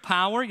spirit of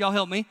power, y'all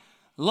help me,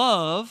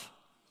 love,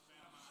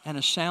 and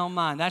a sound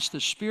mind. That's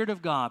the Spirit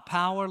of God,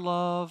 power,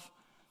 love,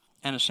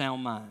 and a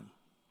sound mind.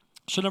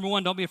 So number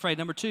one, don't be afraid.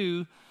 Number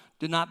two,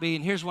 do not be,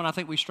 and here's one I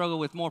think we struggle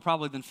with more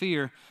probably than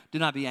fear, do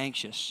not be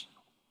anxious.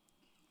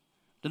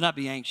 Do not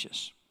be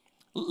anxious.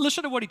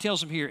 Listen to what he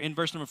tells them here in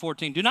verse number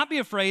 14. Do not be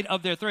afraid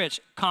of their threats,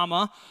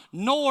 comma,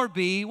 nor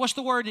be, what's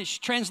the word that's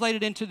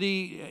translated into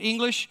the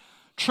English?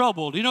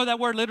 Troubled. Do you know what that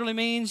word literally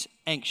means?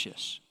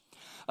 Anxious.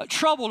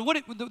 Troubled,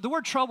 the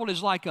word troubled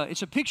is like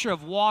it's a picture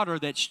of water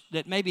that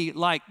maybe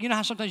like, you know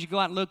how sometimes you go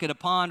out and look at a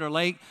pond or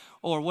lake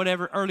or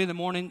whatever early in the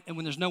morning and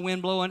when there's no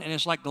wind blowing and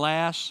it's like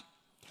glass?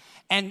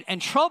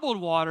 And troubled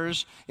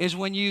waters is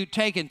when you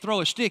take and throw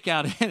a stick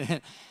out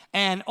in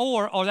it,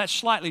 or that's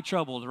slightly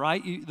troubled,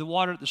 right? The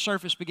water at the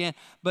surface began.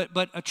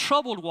 But a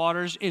troubled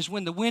waters is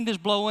when the wind is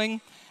blowing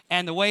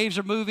and the waves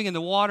are moving and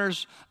the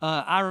waters.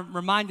 I'm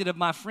reminded of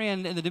my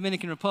friend in the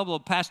Dominican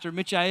Republic, Pastor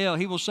Michael.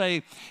 He will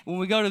say, when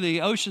we go to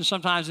the ocean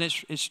sometimes and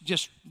it's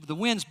just the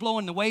wind's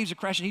blowing, the waves are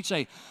crashing, he'd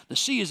say, the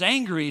sea is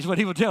angry, is what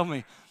he would tell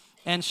me.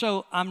 And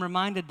so I'm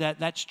reminded that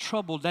that's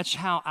troubled. That's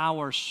how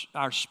our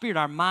spirit,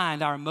 our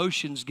mind, our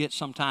emotions get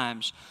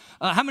sometimes.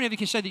 How many of you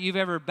can say that you've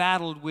ever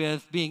battled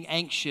with being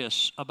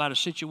anxious about a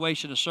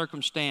situation, a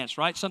circumstance,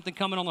 right? Something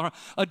coming on the heart,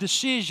 a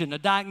decision, a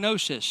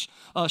diagnosis,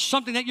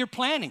 something that you're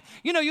planning.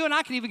 You know, you and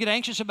I can even get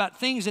anxious about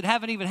things that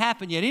haven't even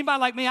happened yet. Anybody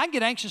like me, I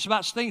get anxious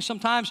about things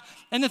sometimes,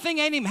 and the thing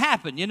ain't even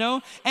happened, you know,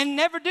 and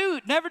never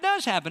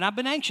does happen. I've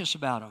been anxious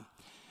about them.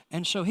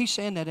 And so he's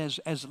saying that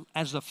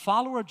as the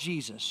follower of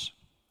Jesus,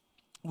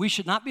 we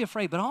should not be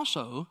afraid, but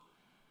also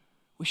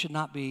we should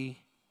not be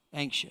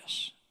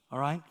anxious, all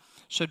right?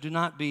 So do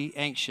not be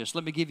anxious.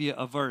 Let me give you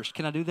a verse.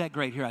 Can I do that?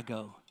 Great, here I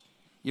go.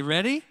 You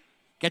ready?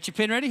 Got your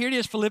pen ready? Here it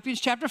is, Philippians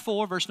chapter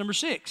 4, verse number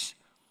 6.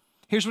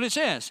 Here's what it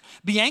says.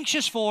 Be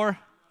anxious for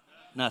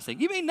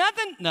nothing. You mean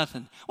nothing?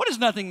 Nothing. What does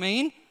nothing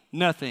mean?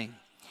 Nothing.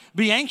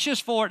 Be anxious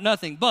for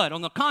nothing, but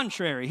on the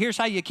contrary, here's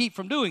how you keep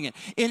from doing it.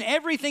 In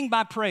everything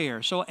by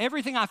prayer. So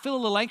everything I feel a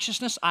little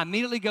anxiousness, I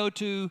immediately go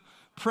to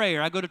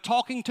prayer. I go to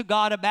talking to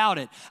God about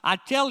it. I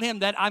tell Him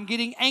that I'm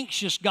getting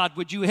anxious. God,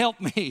 would you help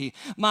me?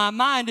 My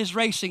mind is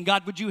racing.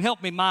 God, would you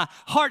help me? My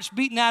heart's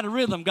beating out of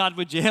rhythm. God,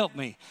 would you help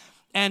me?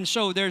 And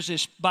so there's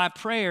this by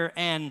prayer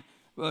and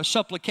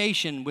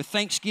supplication with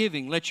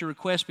thanksgiving, let your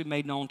request be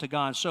made known to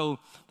God. So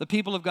the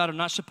people of God are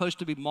not supposed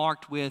to be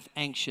marked with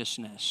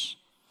anxiousness.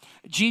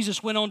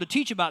 Jesus went on to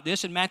teach about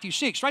this in Matthew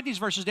 6. Write these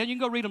verses down. You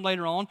can go read them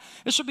later on.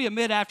 This will be a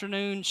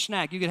mid-afternoon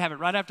snack. You can have it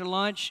right after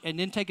lunch and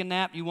then take a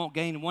nap. You won't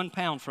gain 1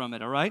 pound from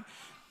it, all right?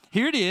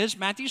 Here it is,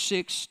 Matthew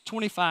 6,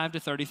 25 to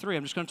 33.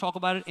 I'm just going to talk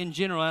about it in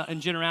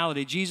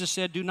generality. Jesus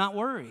said, do not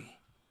worry.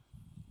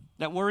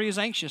 That worry is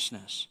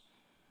anxiousness.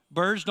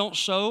 Birds don't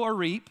sow or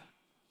reap,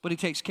 but He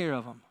takes care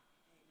of them.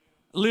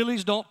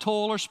 Lilies don't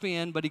toil or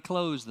spin, but He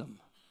clothes them.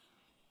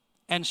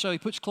 And so He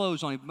puts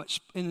clothes on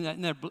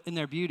them in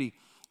their beauty.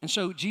 And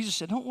so Jesus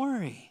said, don't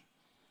worry.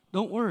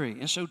 Don't worry.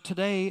 And so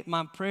today,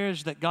 my prayer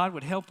is that God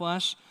would help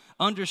us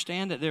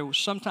understand that there was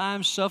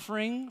sometimes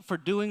suffering for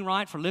doing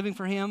right, for living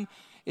for Him,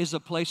 is a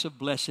place of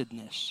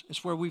blessedness.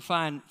 It's where we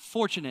find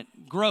fortunate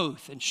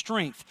growth and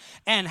strength.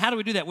 And how do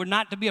we do that? We're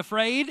not to be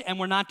afraid, and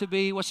we're not to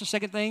be, what's the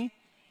second thing?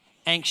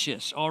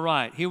 Anxious. All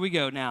right, here we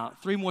go now.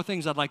 3 more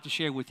things I'd like to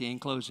share with you in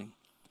closing.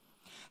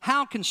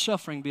 How can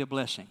suffering be a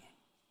blessing?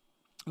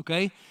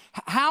 Okay?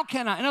 How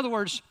can I, in other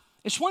words,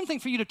 it's one thing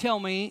for you to tell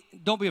me,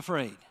 don't be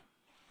afraid.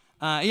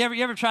 You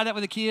ever try that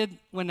with a kid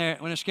when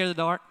they're scared of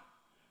the dark?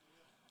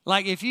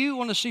 Like if you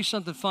want to see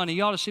something funny,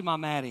 you ought to see my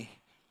Maddie.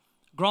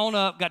 Grown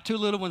up, got 2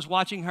 little ones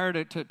watching her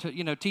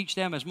to teach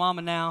them as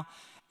mama now.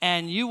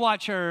 And you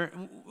watch her,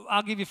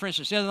 I'll give you for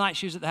instance, the other night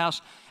she was at the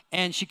house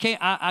and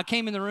I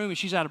came in the room and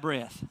she's out of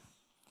breath.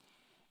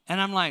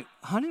 And I'm like,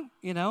 honey,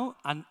 we don't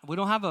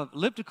have a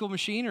elliptical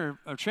machine or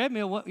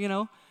treadmill, what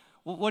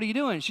are you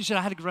doing? She said,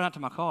 I had to run out to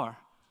my car.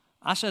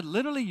 I said,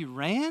 literally, you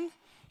ran?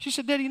 She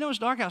said, Daddy, it's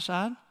dark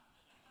outside.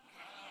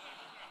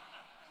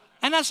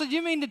 And I said,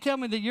 you mean to tell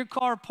me that your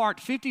car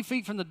parked 50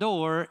 feet from the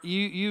door,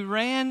 you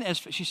ran?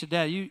 She said,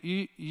 Dad,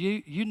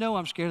 you know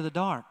I'm scared of the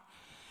dark.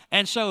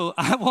 And so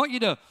I want you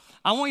to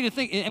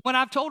think, and what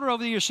I've told her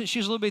over the years since she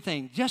was a little bitty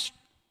thing, just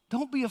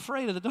don't be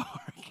afraid of the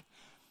dark.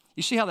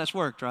 You see how that's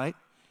worked, right?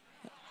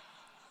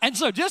 And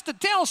so just to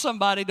tell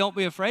somebody don't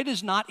be afraid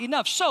is not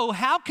enough. So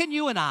how can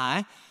you and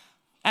I,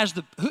 as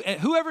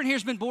whoever in here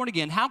has been born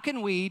again, how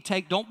can we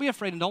take don't be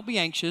afraid and don't be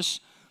anxious,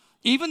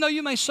 even though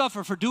you may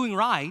suffer for doing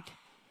right,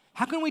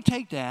 how can we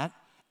take that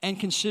and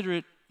consider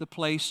it the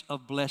place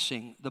of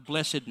blessing, the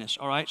blessedness,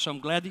 all right? So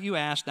I'm glad that you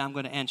asked. Now I'm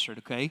going to answer it,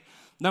 okay?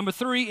 Number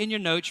 3 in your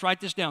notes,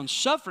 write this down.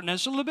 Suffering, now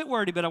it's a little bit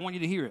wordy, but I want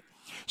you to hear it.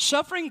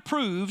 Suffering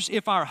proves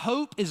if our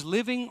hope is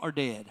living or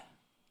dead.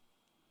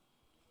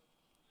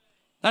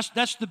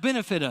 That's the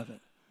benefit of it.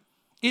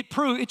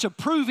 It's a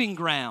proving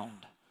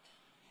ground.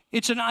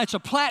 It's a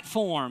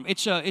platform.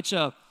 It's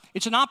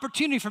an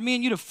opportunity for me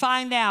and you to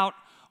find out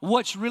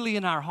what's really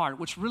in our heart,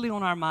 what's really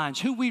on our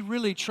minds, who we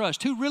really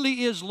trust, who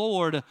really is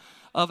Lord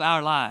of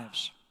our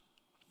lives.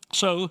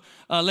 So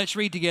let's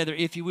read together,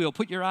 if you will.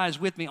 Put your eyes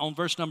with me on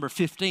verse number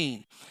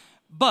 15.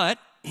 But,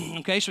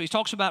 okay, so he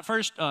talks about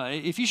first,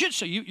 if you should,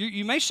 so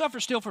you may suffer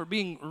still for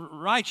being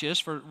righteous,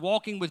 for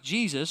walking with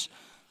Jesus,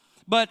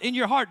 but in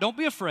your heart, don't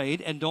be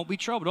afraid and don't be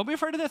troubled. Don't be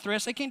afraid of their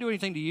threats. They can't do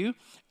anything to you,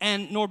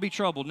 and nor be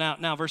troubled.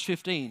 Now, verse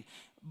 15.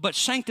 But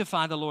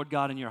sanctify the Lord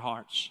God in your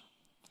hearts,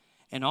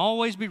 and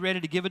always be ready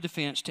to give a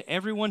defense to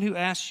everyone who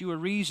asks you a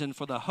reason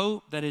for the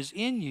hope that is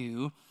in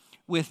you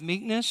with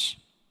meekness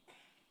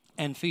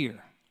and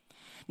fear.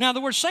 Now,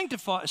 the word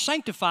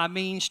sanctify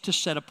means to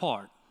set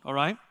apart, all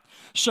right?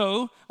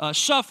 So,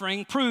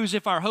 suffering proves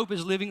if our hope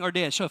is living or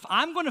dead. So, if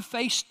I'm going to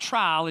face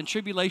trial and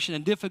tribulation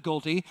and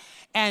difficulty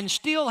and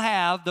still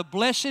have the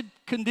blessed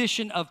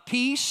condition of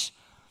peace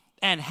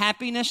and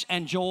happiness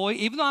and joy,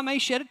 even though I may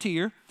shed a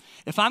tear,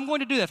 if I'm going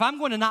to do that, if I'm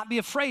going to not be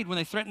afraid when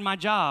they threaten my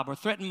job or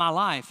threaten my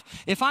life,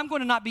 if I'm going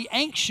to not be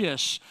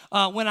anxious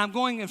when I'm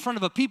going in front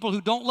of a people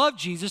who don't love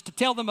Jesus to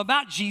tell them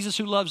about Jesus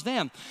who loves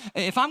them,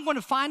 if I'm going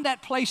to find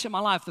that place in my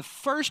life, the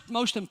first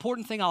most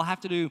important thing I'll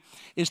have to do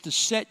is to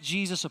set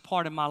Jesus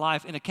apart in my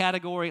life in a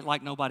category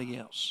like nobody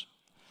else.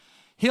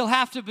 He'll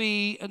have to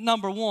be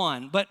number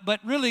one, but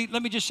really,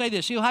 let me just say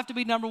this. He'll have to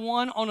be number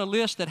one on a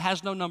list that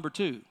has no number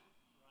two.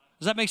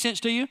 Does that make sense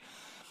to you?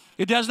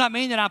 It does not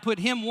mean that I put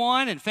him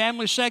one and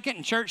family second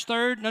and church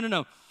third.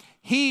 No.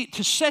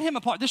 To set him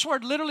apart, this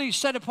word literally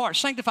set apart,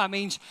 sanctify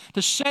means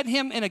to set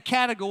him in a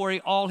category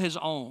all his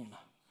own.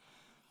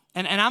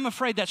 And I'm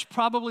afraid that's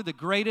probably the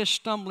greatest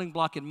stumbling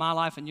block in my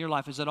life and your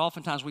life is that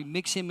oftentimes we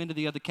mix him into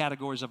the other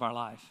categories of our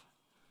life.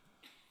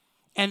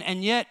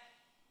 And yet,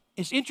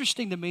 it's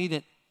interesting to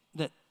me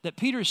that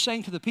Peter is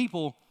saying to the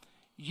people,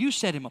 you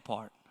set him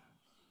apart.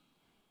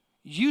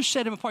 You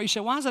set him apart. You say,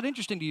 why is that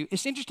interesting to you?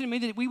 It's interesting to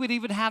me that we would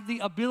even have the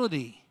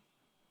ability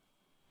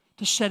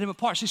to set him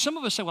apart. See, some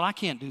of us say, well, I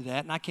can't do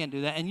that, and I can't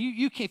do that. And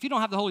you can't, if you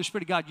don't have the Holy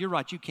Spirit of God, you're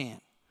right, you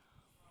can't.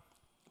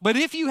 But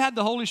if you have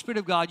the Holy Spirit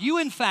of God, you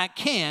in fact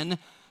can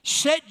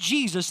set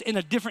Jesus in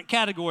a different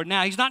category.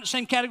 Now, he's not in the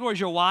same category as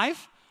your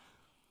wife.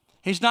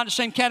 He's not in the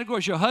same category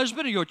as your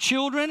husband or your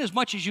children, as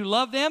much as you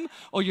love them,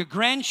 or your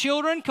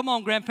grandchildren. Come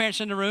on, grandparents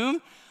in the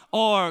room.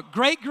 Or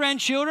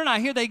great-grandchildren.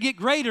 I hear they get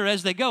greater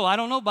as they go. I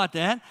don't know about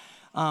that.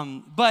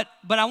 But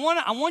I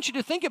want you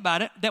to think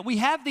about it, that we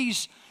have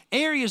these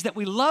areas that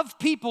we love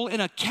people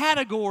in a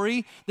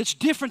category that's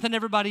different than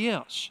everybody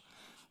else.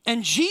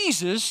 And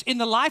Jesus, in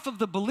the life of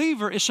the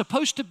believer, is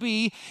supposed to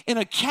be in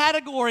a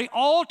category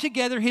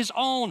altogether his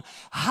own,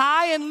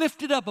 high and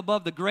lifted up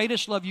above the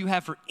greatest love you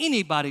have for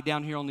anybody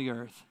down here on the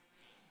earth.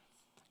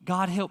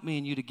 God help me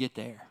and you to get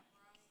there.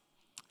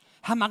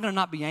 How am I going to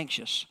not be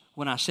anxious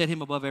when I set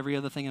him above every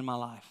other thing in my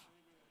life?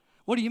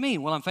 What do you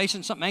mean? Well, I'm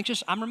facing something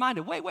anxious. I'm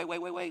reminded, wait.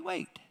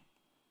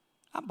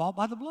 I'm bought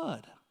by the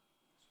blood.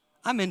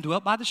 I'm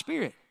indwelt by the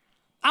Spirit.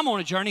 I'm on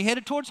a journey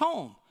headed towards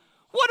home.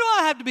 What do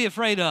I have to be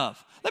afraid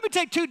of? Let me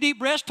take 2 deep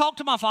breaths, talk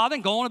to my Father,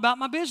 and go on about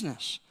my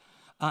business.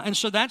 And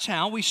so that's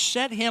how we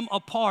set him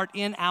apart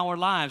in our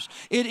lives.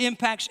 It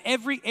impacts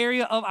every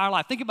area of our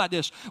life. Think about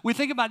this. We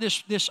think about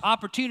this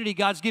opportunity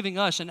God's giving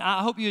us, and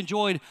I hope you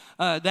enjoyed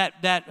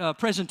that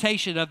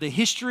presentation of the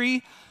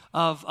history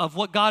of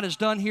what God has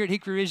done here at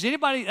Hickory Ridge.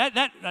 Anybody,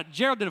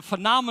 Gerald did a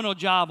phenomenal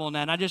job on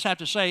that, and I just have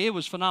to say it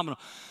was phenomenal.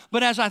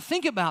 But as I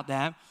think about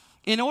that,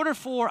 in order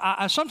for,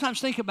 I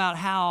sometimes think about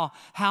how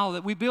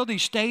that we build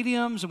these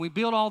stadiums and we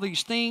build all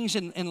these things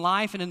in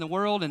life and in the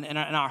world and in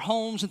our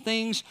homes and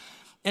things.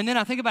 And then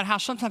I think about how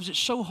sometimes it's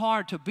so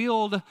hard to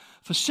build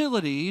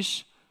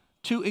facilities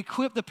to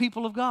equip the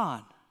people of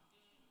God.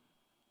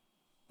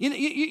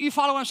 You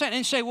follow what I'm saying?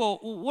 And say, well,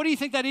 what do you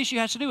think that issue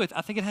has to do with?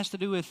 I think it has to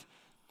do with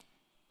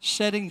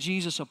setting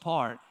Jesus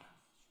apart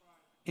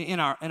in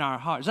our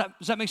hearts.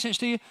 Does that make sense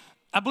to you?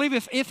 I believe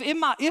if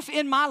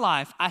in my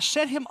life I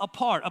set him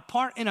apart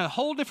in a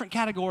whole different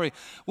category,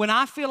 when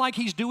I feel like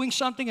he's doing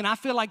something and I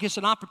feel like it's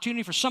an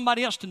opportunity for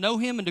somebody else to know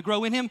him and to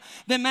grow in him,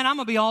 then man, I'm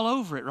going to be all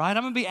over it, right?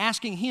 I'm going to be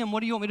asking him, what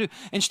do you want me to do?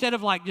 Instead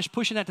of like just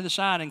pushing that to the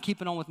side and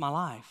keeping on with my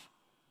life.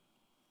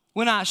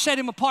 When I set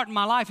him apart in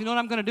my life, you know what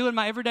I'm going to do in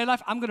my everyday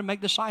life? I'm going to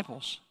make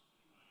disciples.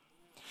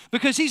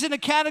 Because he's in a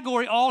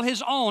category all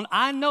his own.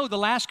 I know the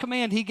last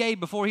command he gave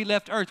before he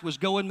left earth was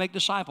go and make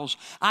disciples.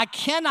 I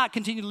cannot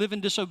continue to live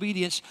in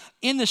disobedience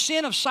in the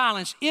sin of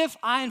silence if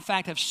I, in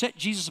fact, have set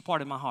Jesus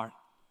apart in my heart.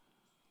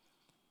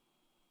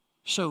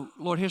 So,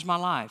 Lord, here's my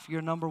life.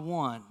 You're number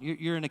one.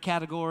 You're in a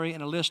category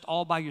and a list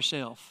all by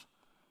yourself.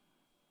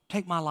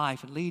 Take my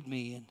life and lead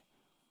me and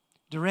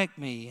direct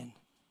me. And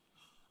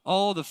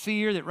all the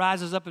fear that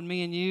rises up in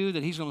me and you,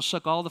 that he's going to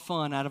suck all the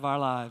fun out of our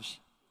lives.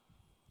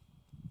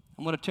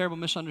 And what a terrible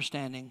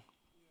misunderstanding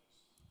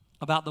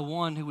about the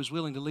one who was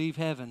willing to leave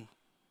heaven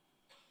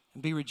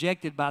and be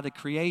rejected by the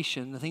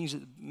creation, the things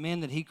that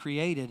men that he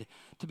created,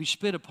 to be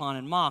spit upon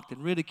and mocked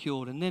and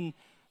ridiculed and then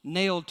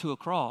nailed to a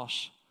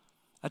cross.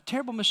 A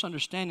terrible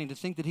misunderstanding to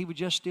think that he would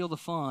just steal the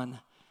fun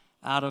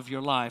out of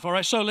your life. All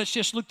right, so let's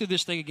just look through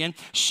this thing again.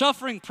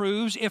 Suffering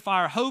proves if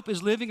our hope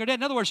is living or dead.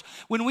 In other words,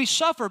 when we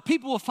suffer,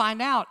 people will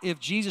find out if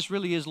Jesus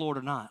really is Lord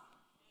or not.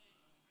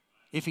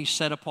 If he's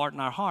set apart in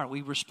our heart,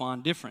 we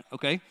respond different,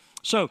 okay?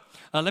 So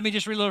let me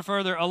just read a little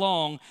further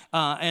along,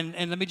 and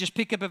let me just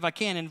pick up, if I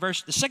can, in the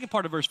second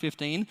part of verse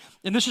 15,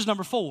 and this is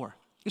number 4.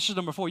 This is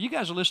number 4. You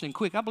guys are listening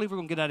quick. I believe we're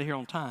going to get out of here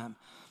on time.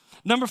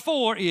 Number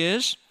 4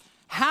 is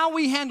how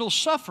we handle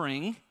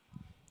suffering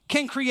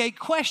can create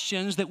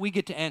questions that we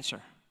get to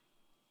answer.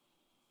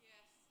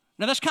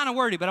 Now, that's kind of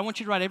wordy, but I want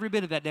you to write every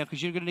bit of that down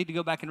because you're going to need to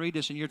go back and read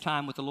this in your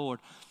time with the Lord.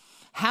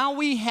 How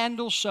we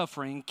handle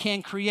suffering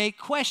can create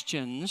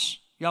questions,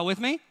 y'all with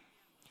me?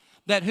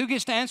 That who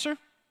gets to answer?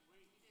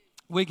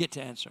 We get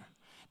to answer.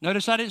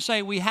 Notice I didn't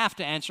say we have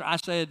to answer. I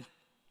said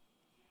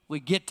we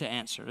get to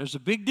answer. There's a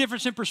big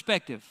difference in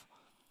perspective.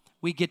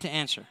 We get to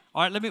answer.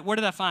 All right, where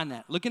did I find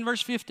that? Look in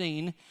verse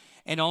 15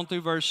 and on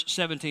through verse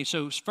 17.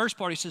 So first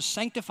part, he says,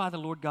 sanctify the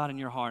Lord God in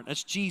your heart.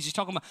 That's Jesus. He's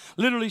talking about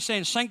literally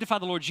saying, sanctify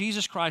the Lord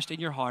Jesus Christ in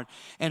your heart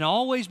and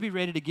always be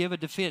ready to give a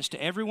defense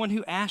to everyone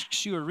who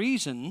asks you a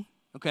reason,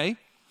 okay?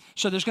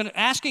 So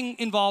asking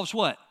involves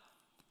what?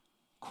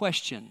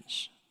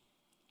 Questions.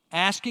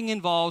 Asking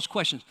involves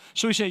questions.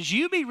 So he says,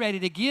 you be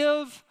ready to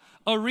give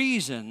a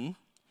reason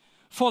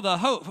for the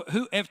hope,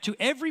 to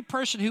every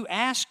person who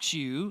asks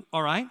you,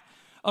 all right,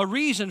 a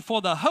reason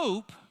for the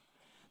hope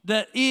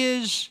that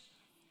is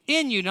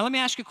in you. Now, let me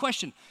ask you a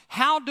question.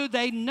 How do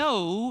they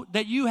know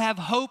that you have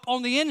hope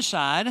on the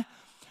inside?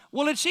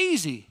 Well, it's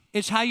easy.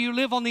 It's how you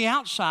live on the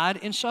outside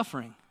in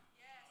suffering.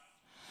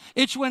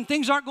 It's when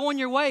things aren't going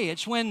your way.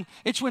 It's when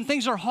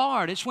things are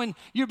hard. It's when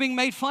you're being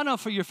made fun of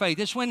for your faith.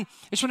 It's when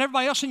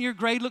everybody else in your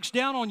grade looks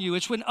down on you.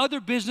 It's when other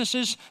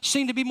businesses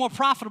seem to be more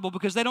profitable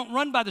because they don't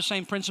run by the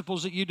same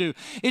principles that you do.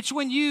 It's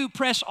when you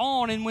press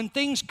on and when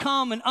things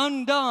come and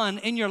undone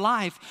in your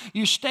life,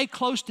 you stay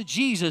close to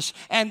Jesus.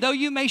 And though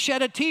you may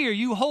shed a tear,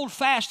 you hold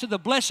fast to the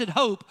blessed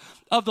hope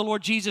of the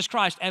Lord Jesus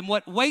Christ and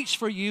what waits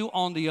for you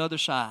on the other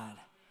side.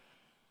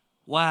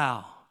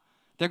 Wow.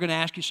 They're going to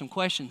ask you some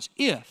questions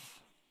if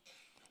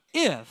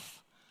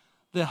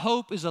the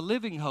hope is a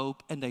living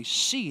hope and they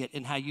see it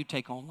in how you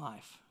take on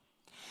life.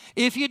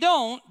 If you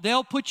don't,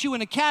 they'll put you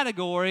in a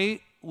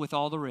category with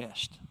all the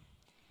rest.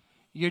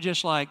 You're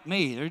just like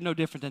me. They're no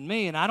different than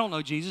me, and I don't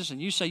know Jesus,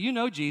 and you say you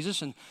know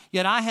Jesus, and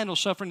yet I handle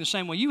suffering the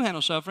same way you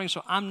handle suffering,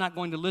 so I'm not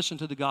going to listen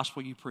to the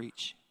gospel you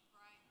preach.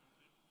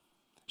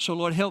 So,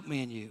 Lord, help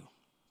me and you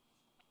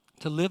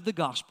to live the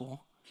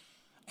gospel,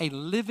 a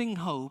living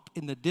hope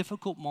in the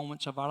difficult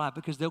moments of our life,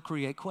 because they'll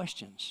create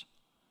questions.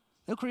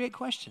 They'll create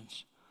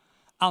questions.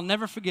 I'll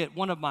never forget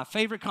one of my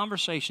favorite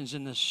conversations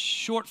in the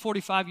short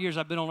 45 years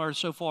I've been on earth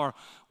so far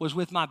was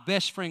with my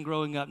best friend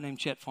growing up named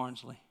Chet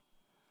Farnsley.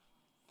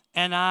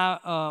 And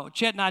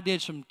Chet and I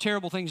did some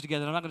terrible things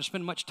together. I'm not going to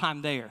spend much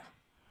time there.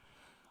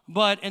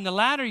 But in the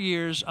latter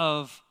years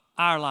of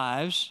our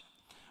lives,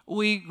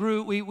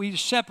 we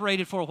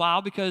separated for a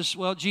while because,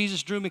 well,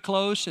 Jesus drew me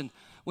close. And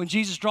when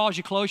Jesus draws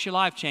you close, your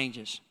life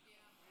changes.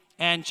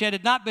 And Chet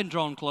had not been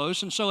drawn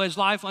close, and so as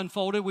life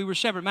unfolded, we were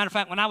separate. Matter of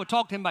fact, when I would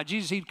talk to him about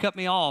Jesus, he'd cut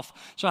me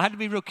off. So I had to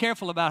be real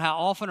careful about how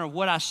often or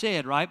what I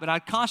said, right? But I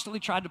constantly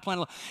tried to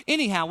plan.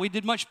 Anyhow, we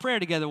did much prayer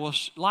together. Well,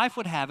 life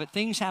would have it.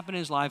 Things happen in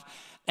his life,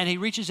 and he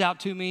reaches out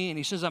to me, and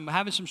he says, I'm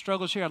having some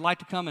struggles here. I'd like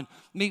to come and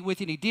meet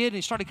with you. And he did, and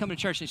he started coming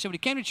to church. And he said when he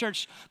came to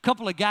church, a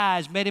couple of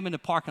guys met him in the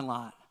parking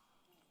lot.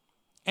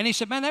 And he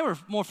said, man, they were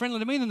more friendly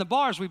to me than the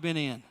bars we've been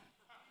in.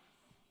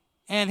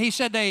 And he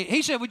said,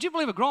 would you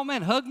believe a grown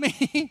man hugged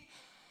me?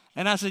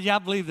 And I said, yeah, I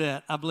believe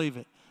that. I believe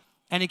it.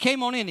 And he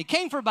came on in. He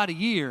came for about a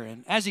year.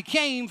 And as he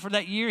came for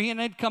that year, he and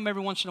they'd come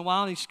every once in a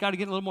while. And he's got to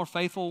get a little more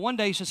faithful. One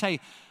day he says, hey,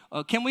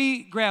 can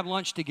we grab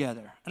lunch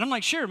together? And I'm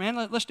like, sure, man,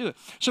 let's do it.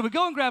 So we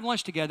go and grab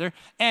lunch together.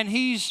 And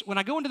when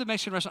I go into the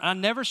Mexican restaurant, I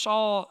never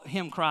saw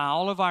him cry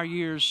all of our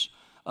years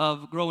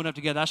of growing up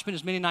together. I spent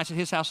as many nights at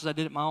his house as I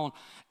did at my own.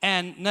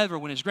 And never,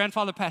 when his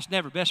grandfather passed,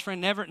 never, best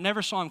friend,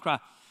 never saw him cry.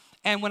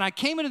 And when I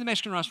came into the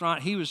Mexican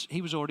restaurant, he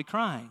was already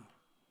crying.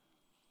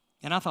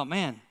 And I thought,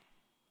 man,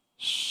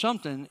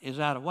 something is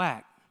out of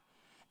whack.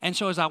 And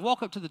so as I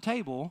walk up to the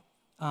table,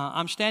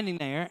 I'm standing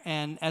there,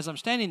 and as I'm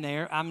standing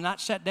there, I'm not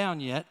sat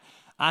down yet.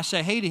 I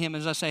say hey to him.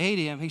 As I say hey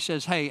to him, he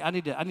says, hey, I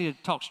need to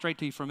talk straight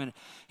to you for a minute.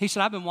 He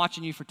said, I've been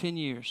watching you for 10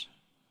 years.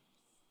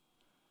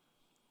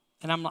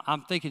 And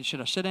I'm thinking, should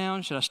I sit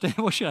down? Should I stay?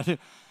 What should I do?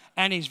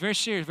 And he's very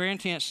serious, very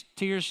intense,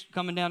 tears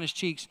coming down his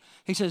cheeks.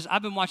 He says,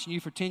 I've been watching you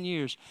for 10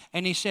 years.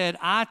 And he said,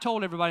 I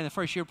told everybody in the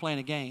first year playing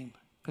a game.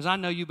 because I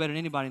know you better than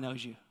anybody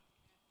knows you.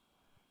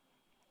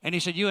 And he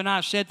said, you and I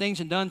have said things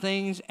and done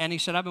things. And he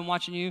said, I've been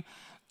watching you.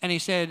 And he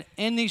said,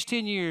 in these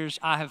 10 years,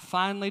 I have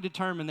finally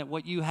determined that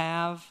what you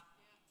have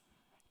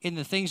in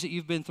the things that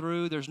you've been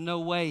through, there's no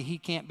way he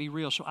can't be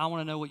real. So I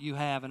want to know what you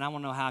have, and I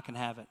want to know how I can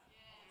have it.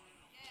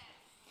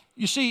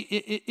 You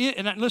see,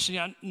 and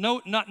listen,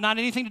 no, not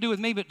anything to do with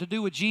me, but to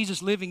do with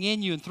Jesus living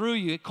in you and through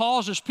you. It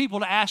causes people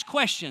to ask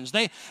questions.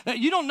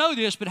 You don't know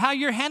this, but how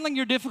you're handling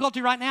your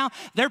difficulty right now,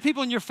 there are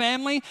people in your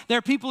family, there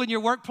are people in your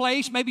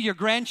workplace, maybe your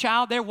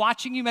grandchild, they're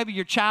watching you, maybe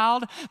your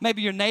child,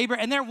 maybe your neighbor,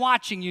 and they're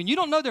watching you. And you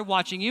don't know they're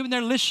watching you, and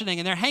they're listening,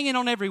 and they're hanging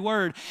on every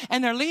word,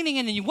 and they're leaning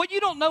in on you. What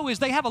you don't know is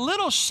they have a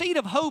little seed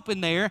of hope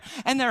in there,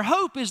 and their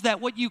hope is that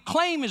what you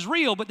claim is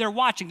real, but they're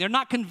watching. They're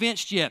not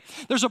convinced yet.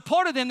 There's a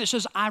part of them that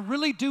says, I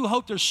really do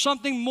hope there's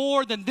something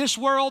more than this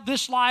world,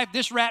 this life,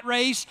 this rat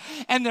race,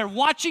 and they're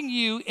watching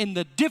you in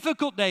the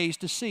difficult days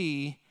to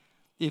see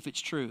if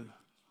it's true.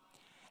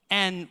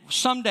 And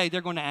someday they're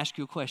going to ask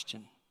you a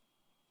question.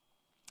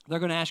 They're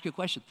going to ask you a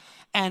question.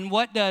 And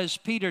what does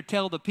Peter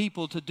tell the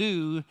people to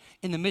do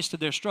in the midst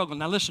of their struggle?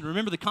 Now listen,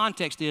 remember the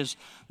context is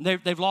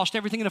they've lost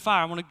everything in the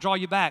fire. I want to draw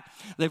you back.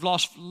 They've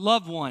lost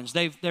loved ones.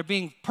 They're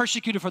being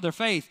persecuted for their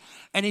faith.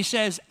 And he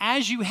says,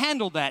 as you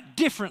handle that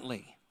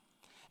differently,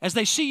 as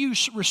they see you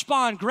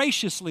respond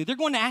graciously, they're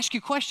going to ask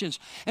you questions.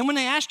 And when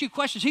they ask you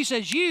questions, he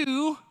says,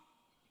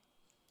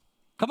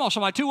 come on,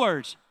 somebody, 2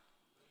 words,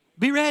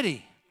 be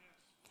ready.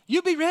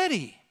 You be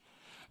ready.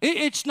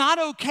 It's not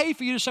okay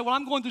for you to say, well,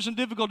 I'm going through some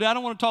difficulty. I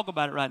don't want to talk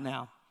about it right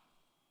now.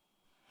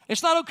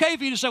 It's not okay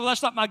for you to say, well,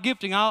 that's not my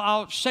gifting.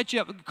 I'll set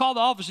you up, call the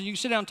office, and you can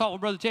sit down and talk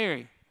with Brother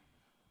Terry.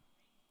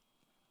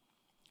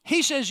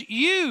 He says,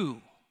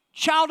 you,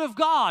 child of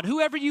God,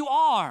 whoever you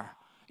are,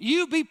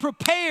 you be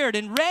prepared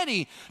and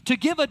ready to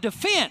give a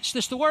defense.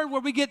 That's the word where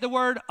we get the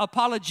word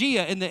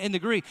apologia in the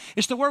Greek.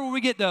 It's the word where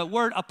we get the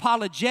word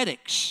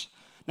apologetics.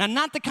 Now,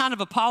 not the kind of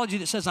apology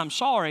that says I'm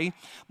sorry,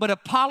 but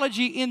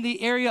apology in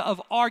the area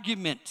of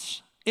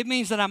arguments. It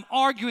means that I'm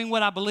arguing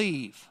what I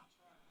believe.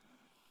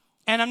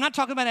 And I'm not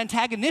talking about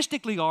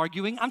antagonistically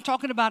arguing. I'm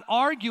talking about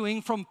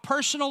arguing from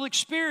personal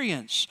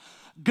experience.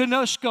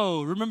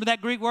 Gnosko, remember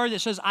that Greek word that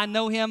says I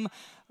know him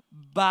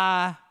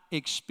by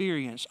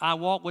experience. I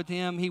walk with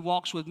him, he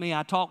walks with me.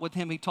 I talk with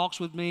him, he talks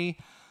with me.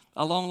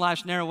 A long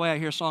life's narrow way, I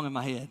hear a song in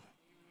my head.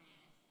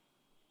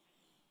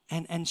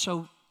 And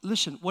so,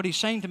 listen, what he's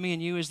saying to me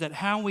and you is that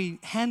how we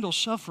handle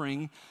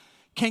suffering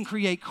can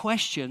create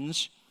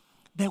questions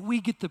that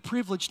we get the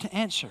privilege to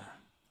answer.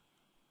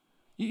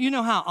 You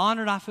know how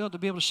honored I felt to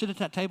be able to sit at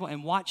that table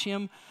and watch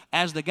him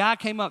as the guy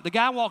came up. The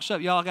guy walks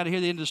up, y'all got to hear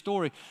the end of the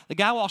story. The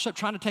guy walks up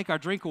trying to take our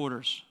drink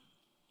orders,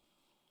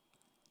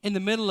 in the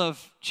middle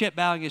of Chet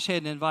bowing his head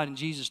and inviting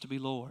Jesus to be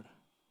Lord.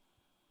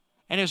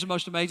 And it was the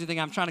most amazing thing.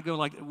 I'm trying to go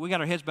like, we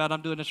got our heads bowed.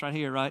 I'm doing this right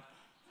here, right?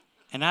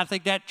 And I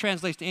think that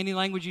translates to any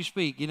language you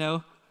speak, you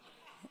know.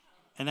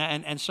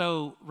 And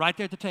so right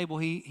there at the table,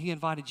 he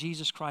invited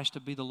Jesus Christ to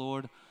be the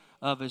Lord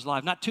of his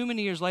life. Not too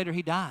many years later,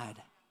 he died.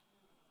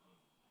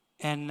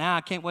 And now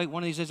I can't wait.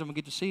 One of these days I'm going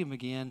to get to see him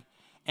again.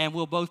 And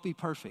we'll both be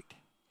perfect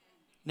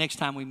next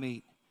time we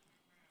meet.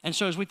 And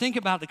so as we think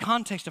about the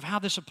context of how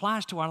this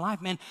applies to our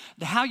life, man,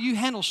 how you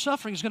handle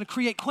suffering is going to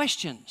create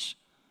questions.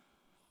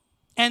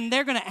 And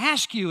they're going to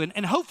ask you,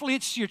 and hopefully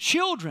it's your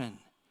children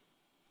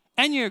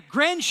and your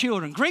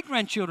grandchildren,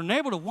 great-grandchildren, they're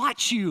able to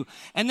watch you.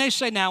 And they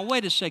say, now,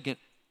 wait a second.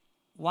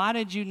 Why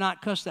did you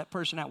not cuss that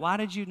person out? Why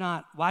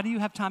do you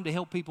have time to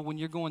help people when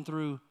you're going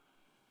through?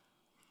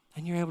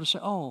 And you're able to say,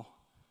 oh,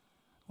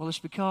 well, it's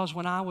because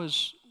when I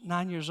was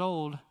 9 years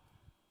old,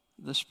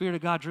 the Spirit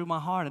of God drew my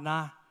heart, and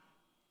I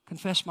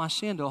confessed my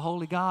sin to a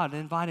holy God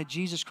and invited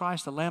Jesus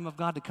Christ, the Lamb of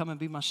God, to come and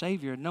be my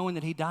Savior, knowing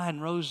that he died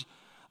and rose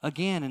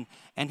again,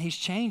 and he's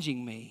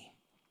changing me.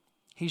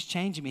 He's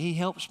changing me. He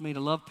helps me to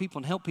love people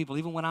and help people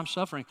even when I'm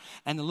suffering.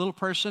 And the little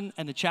person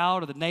and the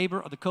child or the neighbor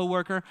or the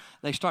coworker,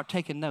 they start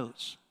taking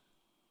notes.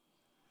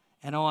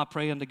 And oh, I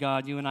pray unto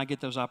God, you and I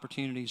get those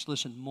opportunities.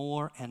 Listen,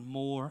 more and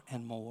more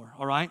and more,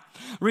 all right?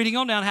 Reading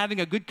on down, having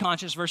a good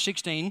conscience, verse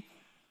 16.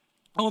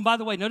 Oh, and by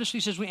the way, notice he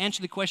says we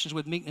answer the questions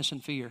with meekness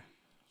and fear.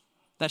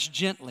 That's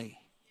gently.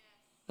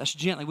 That's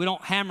gently. We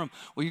don't hammer them.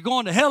 Well, you're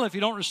going to hell if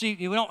you don't receive.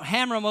 We don't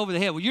hammer them over the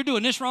head. Well, you're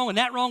doing this wrong and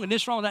that wrong and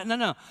this wrong and that.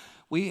 No.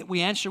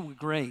 We answer with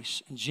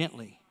grace and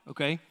gently,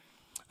 okay?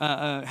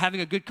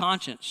 Having a good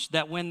conscience,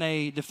 that when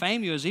they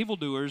defame you as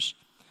evildoers,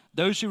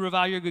 those who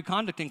revile your good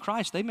conduct in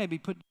Christ, they may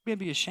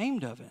be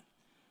ashamed of it.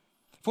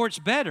 For it's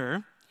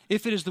better,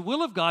 if it is the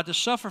will of God, to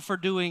suffer for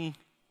doing,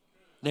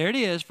 there it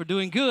is, for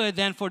doing good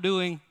than for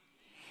doing,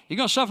 you're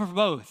going to suffer for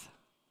both,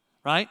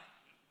 right?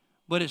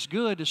 But it's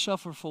good to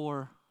suffer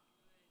for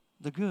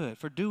the good,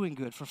 for doing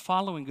good, for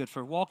following good,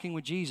 for walking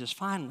with Jesus.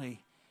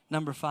 Finally,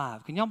 number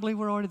 5. Can y'all believe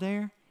we're already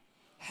there?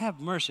 Have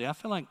mercy. I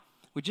feel like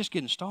we're just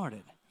getting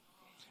started.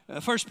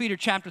 1 Peter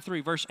chapter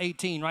 3, verse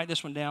 18. Write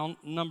this one down,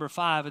 number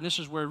 5. And this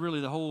is where really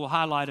the whole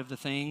highlight of the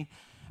thing.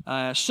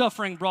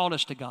 Suffering brought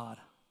us to God.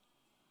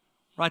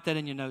 Write that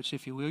in your notes,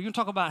 if you will. You're going to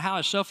talk about how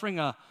is suffering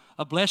a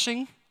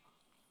blessing?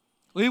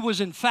 It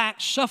was, in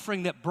fact,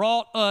 suffering that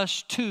brought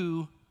us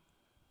to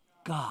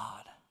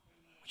God.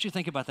 I want you to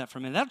think about that for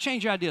a minute. That'll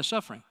change your idea of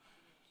suffering.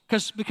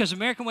 Because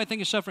American way of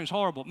thinking suffering is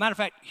horrible. Matter of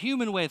fact,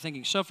 human way of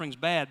thinking suffering is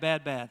bad,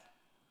 bad, bad.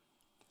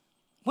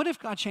 What if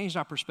God changed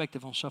our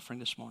perspective on suffering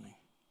this morning?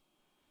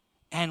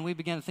 And we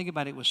began to think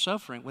about it with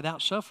suffering.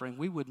 Without suffering,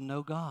 we wouldn't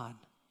know God.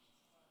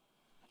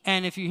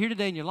 And if you're here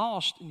today and you're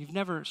lost and you've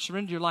never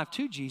surrendered your life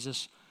to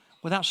Jesus,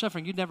 without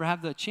suffering, you'd never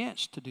have the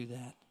chance to do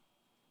that.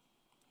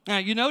 Now,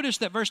 you notice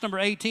that verse number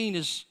 18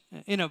 is,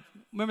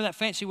 remember that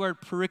fancy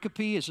word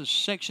pericope is a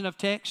section of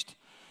text?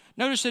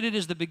 Notice that it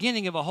is the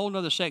beginning of a whole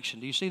other section.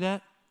 Do you see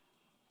that?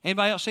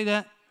 Anybody else see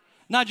that?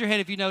 Nod your head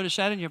if you notice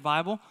that in your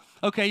Bible.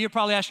 Okay, you're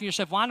probably asking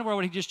yourself, why in the world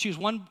would he just choose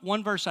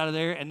one verse out of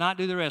there and not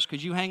do the rest?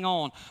 Because you hang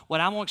on. What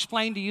I'm going to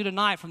explain to you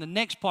tonight from the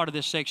next part of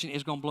this section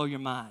is going to blow your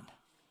mind.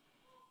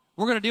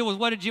 We're going to deal with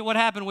what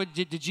happened.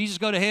 Did Jesus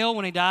go to hell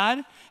when he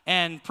died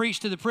and preach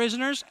to the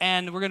prisoners?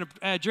 And we're going to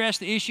address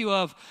the issue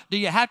of, do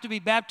you have to be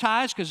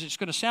baptized? Because it's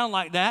going to sound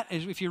like that.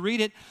 If you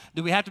read it,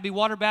 do we have to be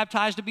water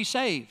baptized to be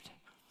saved?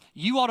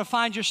 You ought to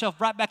find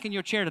yourself right back in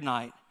your chair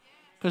tonight.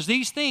 Because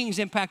these things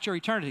impact your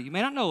eternity. You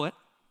may not know it.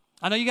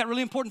 I know you got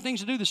really important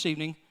things to do this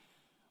evening.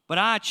 But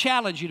I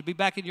challenge you to be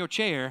back in your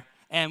chair.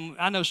 And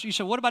I know you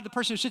said, what about the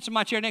person who sits in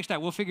my chair next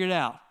time? We'll figure it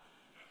out.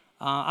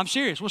 I'm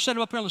serious. We'll set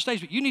them up here on the stage.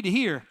 But you need to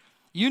hear.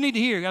 You need to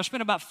hear. I've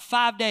spent about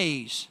 5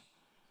 days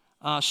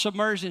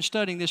submerged in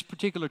studying this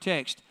particular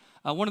text.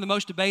 One of the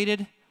most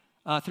debated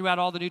throughout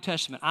all the New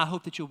Testament. I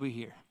hope that you'll be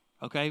here.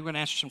 Okay, we're going to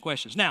answer some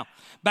questions. Now,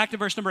 back to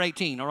verse number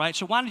 18, all right?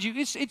 So why did you,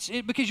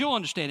 because you'll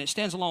understand it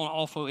stands alone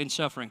also in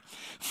suffering.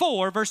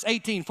 Verse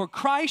 18, for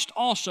Christ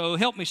also,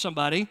 help me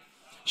somebody,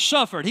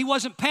 suffered. He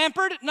wasn't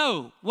pampered?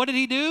 No. What did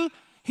he do?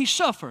 He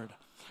suffered.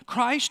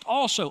 Christ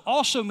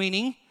also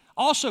meaning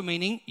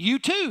you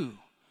too.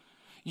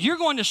 You're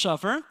going to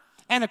suffer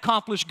and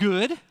accomplish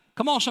good.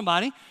 Come on,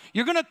 somebody.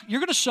 You're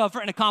gonna suffer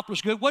and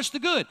accomplish good. What's the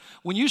good?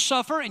 When you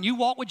suffer and you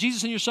walk with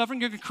Jesus in your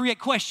suffering, you're going to create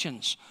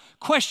questions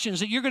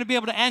that you're going to be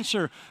able to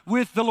answer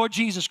with the Lord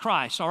Jesus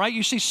Christ, all right?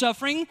 You see,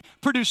 suffering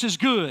produces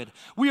good.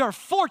 We are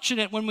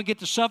fortunate when we get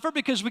to suffer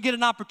because we get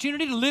an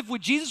opportunity to live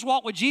with Jesus,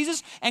 walk with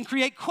Jesus, and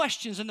create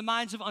questions in the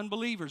minds of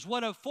unbelievers.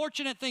 What a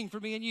fortunate thing for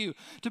me and you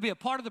to be a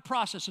part of the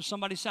process of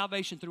somebody's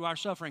salvation through our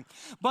suffering.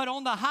 But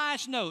on the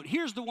highest note,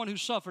 here's the one who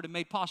suffered and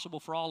made possible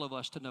for all of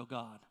us to know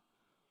God.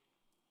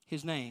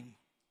 His name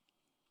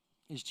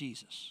is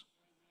Jesus.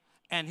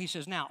 And he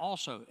says, now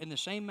also, in the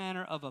same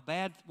manner of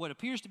what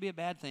appears to be a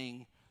bad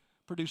thing,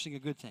 producing a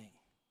good thing.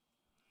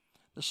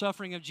 The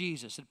suffering of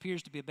Jesus, it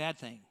appears to be a bad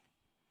thing.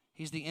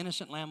 He's the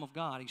innocent Lamb of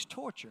God. He's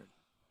tortured,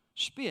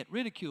 spit,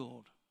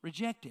 ridiculed,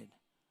 rejected,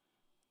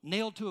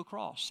 nailed to a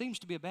cross. Seems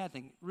to be a bad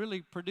thing.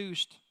 Really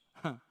produced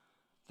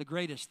the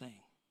greatest thing.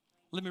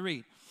 Let me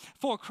read.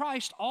 For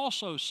Christ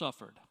also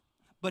suffered,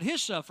 but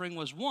his suffering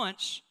was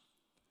once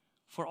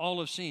for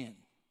all of sin.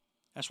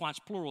 That's why it's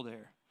plural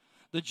there.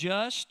 The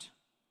just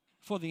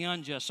for the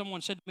unjust. Someone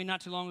said to me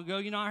not too long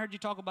ago, I heard you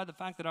talk about the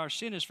fact that our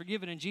sin is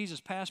forgiven in Jesus,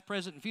 past,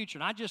 present, and future.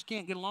 And I just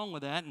can't get along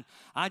with that. And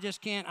I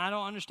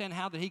don't understand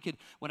how that he could,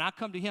 when I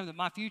come to him, that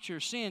my future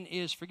sin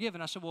is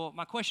forgiven. I said, well,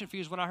 my question for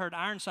you is what I heard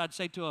Ironside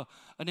say to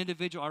an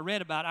individual. I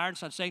read about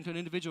Ironside saying to an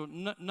individual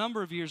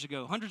number of years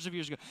ago, hundreds of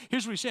years ago.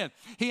 Here's what he said.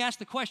 He asked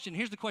the question.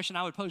 Here's the question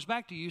I would pose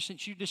back to you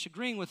since you're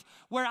disagreeing with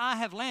where I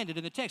have landed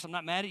in the text. I'm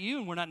not mad at you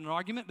and we're not in an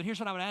argument, but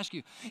here's what I would ask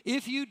you.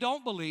 If you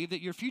don't believe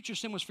that your future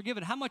sin was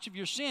forgiven, how much of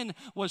your sin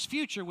was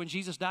future when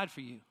Jesus died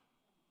for you?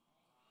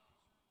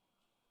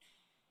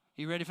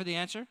 You ready for the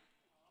answer?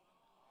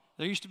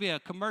 There used to be a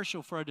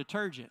commercial for a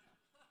detergent.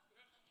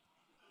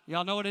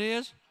 Y'all know what it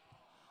is?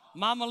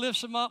 Mama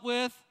lifts them up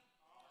with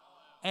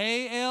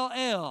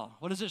A-L-L.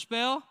 What does it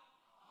spell?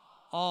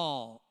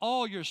 All.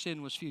 All your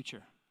sin was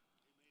future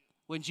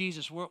when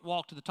Jesus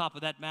walked to the top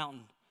of that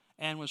mountain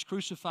and was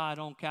crucified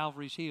on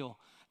Calvary's hill.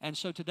 And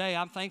so today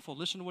I'm thankful.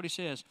 Listen to what he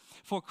says.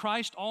 For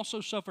Christ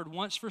also suffered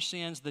once for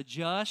sins, the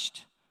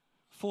just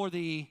for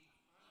the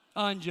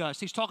unjust.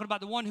 He's talking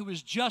about the one who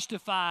is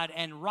justified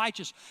and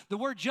righteous. The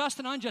word just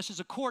and unjust is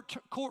a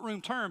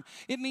courtroom term.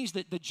 It means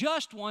that the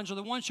just ones are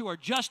the ones who are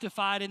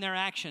justified in their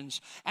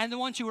actions, and the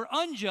ones who are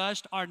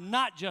unjust are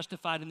not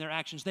justified in their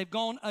actions. They've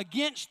gone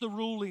against the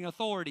ruling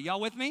authority.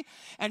 Y'all with me?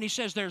 And he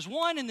says there's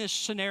one in this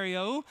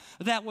scenario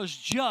that was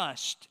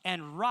just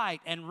and right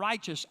and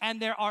righteous,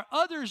 and there are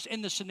others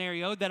in the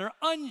scenario that are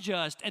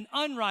unjust and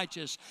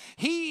unrighteous.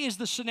 He is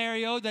the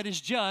scenario that is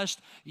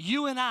just.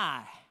 You and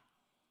I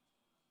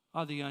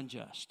are the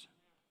unjust.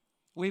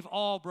 We've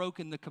all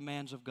broken the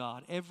commands of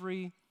God.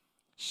 Every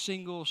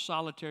single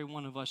solitary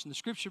one of us. And the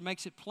scripture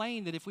makes it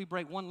plain that if we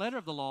break one letter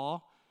of the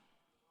law,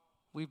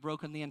 we've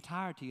broken the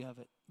entirety of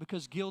it.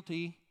 Because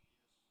guilty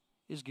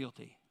is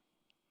guilty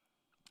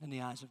in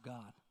the eyes of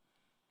God.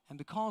 And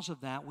because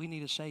of that, we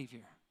need a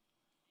Savior.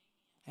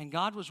 And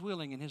God was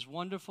willing in his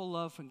wonderful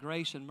love and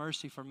grace and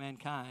mercy for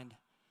mankind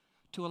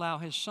to allow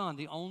his Son,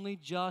 the only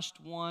just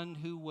one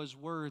who was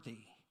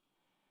worthy,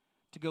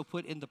 to go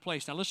put into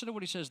place. Now listen to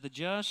what he says, the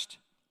just.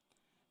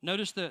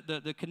 Notice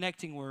the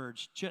connecting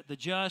words. The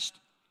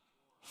just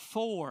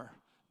for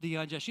the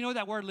unjust. You know what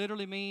that word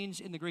literally means?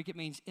 In the Greek, it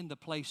means in the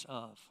place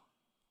of.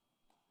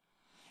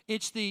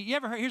 It's you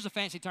ever heard, here's a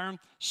fancy term,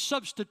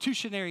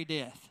 substitutionary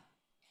death.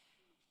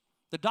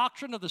 The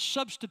doctrine of the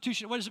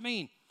substitution, what does it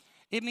mean?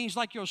 It means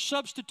like your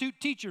substitute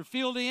teacher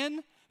filled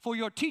in for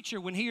your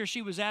teacher when he or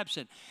she was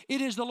absent. It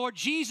is the Lord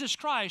Jesus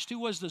Christ who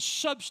was the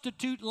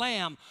substitute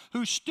lamb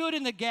who stood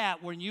in the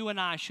gap when you and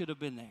I should have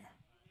been there.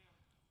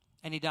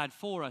 And he died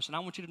for us. And I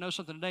want you to know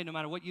something today, no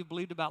matter what you've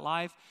believed about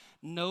life,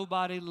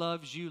 nobody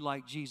loves you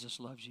like Jesus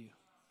loves you.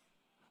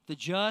 The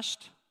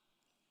just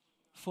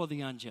for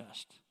the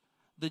unjust.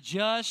 The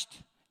just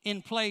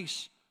in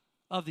place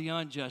of the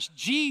unjust.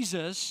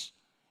 Jesus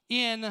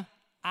in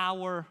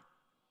our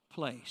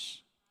place.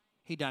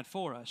 He died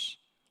for us.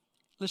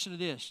 Listen to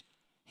this.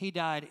 He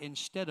died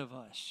instead of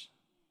us.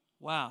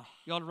 Wow.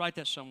 You ought to write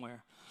that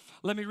somewhere.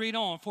 Let me read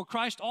on. For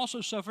Christ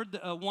also suffered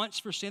once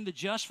for sin, the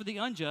just for the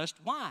unjust.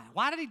 Why?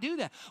 Why did he do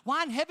that?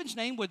 Why in heaven's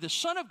name would the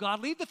Son of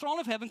God leave the throne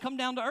of heaven, come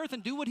down to earth,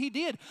 and do what he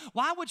did?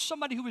 Why would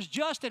somebody who was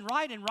just and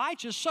right and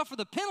righteous suffer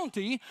the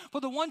penalty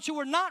for the ones who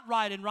were not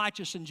right and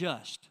righteous and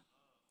just?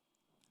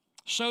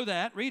 So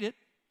that, read it,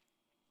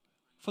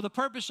 for the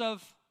purpose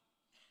of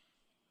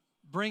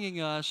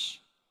bringing us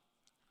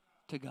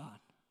to God.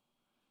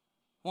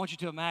 I want you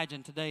to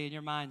imagine today in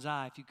your mind's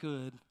eye, if you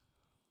could,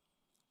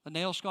 the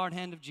nail-scarred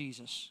hand of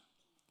Jesus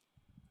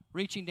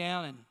reaching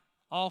down and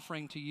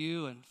offering to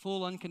you and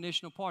full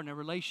unconditional pardon, a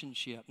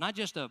relationship. Not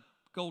just a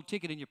gold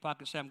ticket in your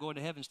pocket saying, I'm going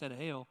to heaven instead of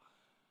hell.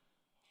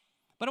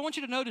 But I want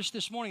you to notice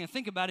this morning and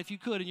think about, if you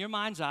could, in your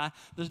mind's eye,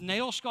 the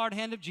nail-scarred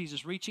hand of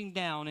Jesus reaching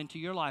down into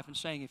your life and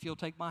saying, if you'll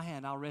take my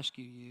hand, I'll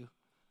rescue you.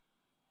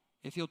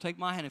 If you'll take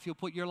my hand, if you'll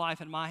put your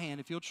life in my hand,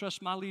 if you'll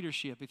trust my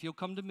leadership, if you'll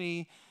come to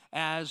me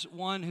as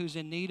one who's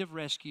in need of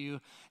rescue,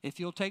 if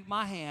you'll take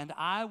my hand,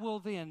 I will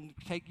then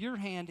take your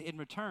hand in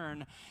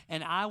return,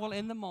 and I will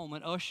in the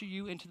moment usher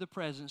you into the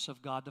presence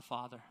of God the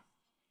Father.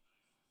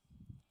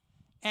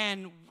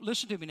 And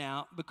listen to me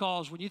now,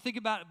 because when you think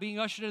about being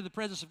ushered into the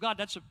presence of God,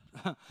 that's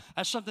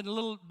something a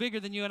little bigger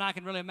than you and I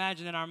can really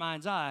imagine in our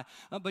mind's eye.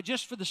 But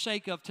just for the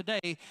sake of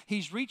today,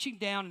 he's reaching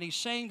down and he's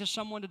saying to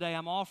someone today,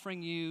 I'm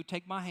offering you,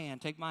 take my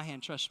hand,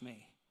 trust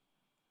me.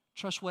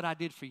 Trust what I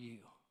did for you.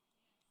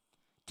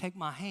 Take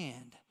my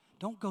hand.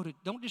 Don't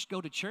just go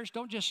to church.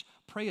 Don't just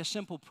pray a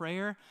simple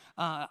prayer.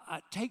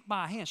 Take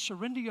my hand.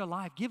 Surrender your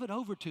life. Give it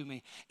over to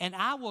me. And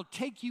I will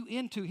take you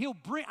into,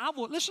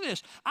 listen to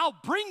this. I'll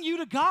bring you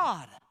to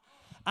God.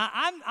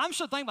 I'm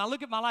so thankful. I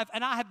look at my life,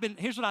 and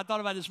here's what I thought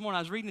about this morning.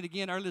 I was reading it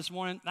again early this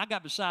morning, and I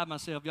got beside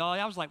myself, y'all.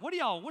 I was like,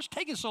 what's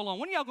taking so long?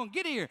 When are y'all going to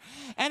get here?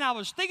 And I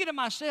was thinking to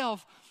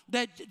myself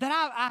that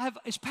I have,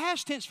 it's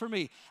past tense for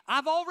me.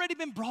 I've already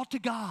been brought to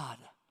God.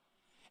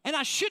 And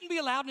I shouldn't be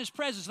allowed in his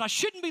presence, and I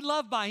shouldn't be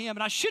loved by him,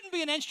 and I shouldn't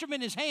be an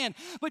instrument in his hand.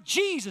 But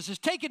Jesus has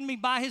taken me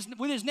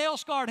with his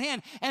nail-scarred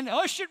hand and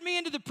ushered me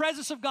into the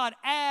presence of God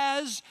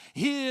as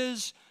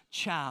his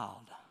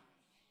child.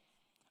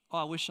 Oh,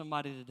 I wish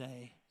somebody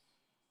today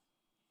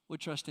would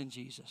trust in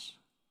Jesus.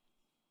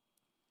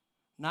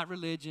 Not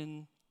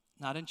religion,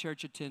 not in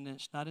church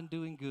attendance, not in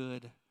doing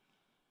good,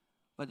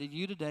 but that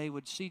you today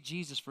would see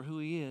Jesus for who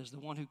he is, the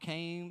one who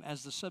came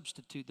as the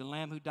substitute, the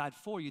lamb who died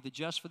for you, the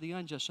just for the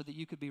unjust, so that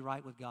you could be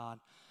right with God.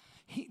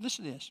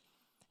 Listen to this.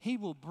 He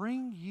will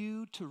bring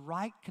you to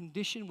right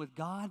condition with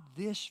God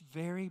this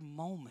very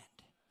moment.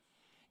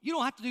 You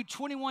don't have to do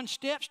 21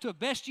 steps to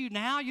best you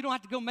now. You don't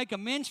have to go make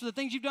amends for the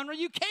things you've done wrong.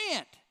 You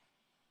can't.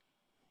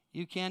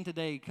 You can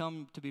today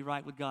come to be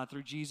right with God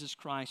through Jesus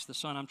Christ, the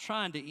Son. I'm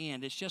trying to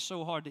end. It's just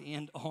so hard to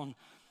end on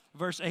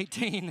verse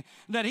 18,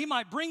 that he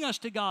might bring us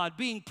to God,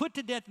 being put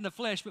to death in the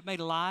flesh, but made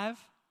alive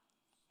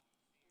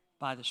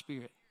by the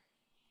Spirit.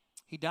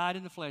 He died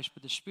in the flesh,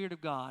 but the Spirit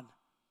of God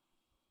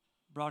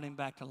brought him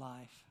back to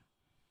life.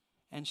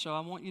 And so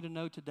I want you to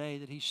know today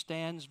that he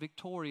stands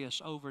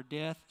victorious over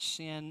death,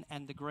 sin,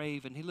 and the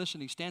grave. And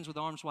he stands with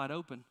arms wide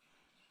open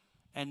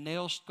and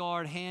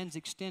nail-scarred hands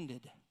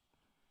extended.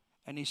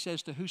 And he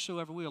says to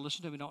whosoever will,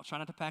 listen to me, try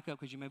not to pack up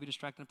because you may be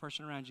distracting the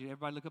person around you.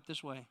 Everybody look up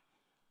this way.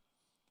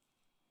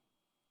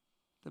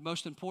 The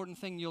most important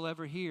thing you'll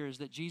ever hear is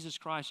that Jesus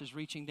Christ is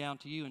reaching down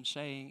to you and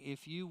saying,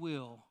 if you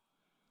will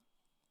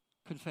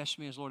confess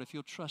me as Lord, if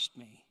you'll trust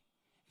me,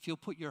 if you'll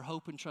put your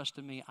hope and trust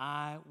in me,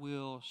 I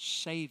will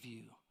save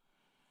you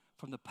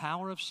from the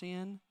power of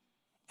sin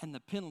and the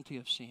penalty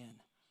of sin.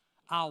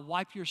 I'll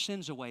wipe your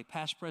sins away,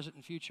 past, present,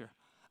 and future.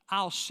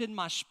 I'll send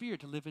my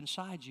Spirit to live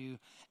inside you,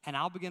 and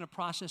I'll begin a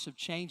process of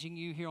changing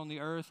you here on the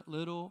earth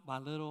little by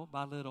little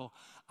by little.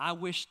 I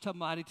wish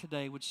somebody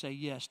today would say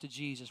yes to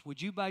Jesus.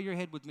 Would you bow your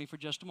head with me for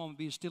just a moment?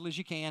 Be as still as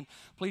you can.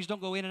 Please don't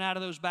go in and out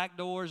of those back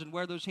doors and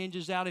wear those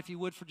hinges out, if you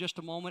would, for just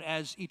a moment,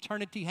 as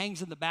eternity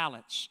hangs in the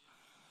balance.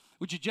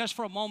 Would you just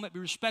for a moment be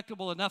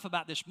respectable enough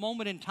about this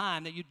moment in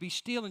time that you'd be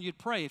still and you'd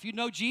pray? If you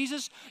know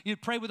Jesus,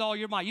 you'd pray with all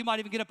your might. You might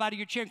even get up out of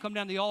your chair and come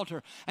down to the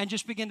altar and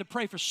just begin to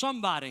pray for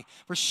somebody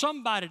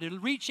to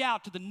reach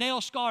out to the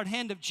nail-scarred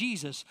hand of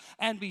Jesus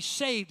and be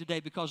saved today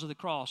because of the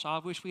cross. I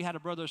wish we had a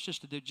brother or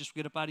sister that just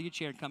get up out of your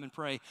chair and come and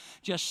pray.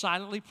 Just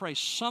silently pray.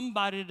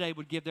 Somebody today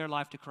would give their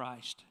life to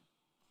Christ.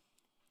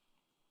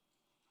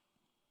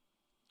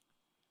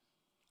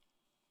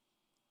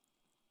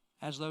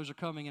 As those are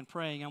coming and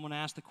praying, I want to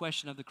ask the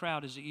question of the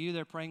crowd, is it you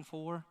they're praying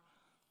for?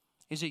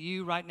 Is it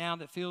you right now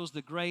that feels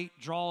the great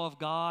draw of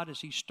God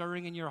as He's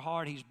stirring in your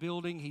heart, He's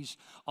building,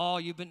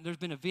 there's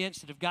been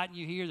events that have gotten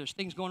you here, there's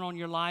things going on in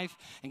your life,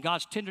 and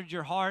God's tendered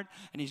your heart,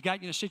 and He's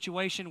got you in a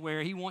situation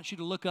where He wants you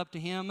to look up to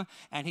Him,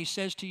 and He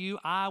says to you,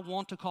 I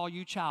want to call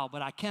you child,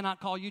 but I cannot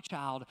call you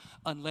child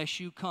unless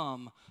you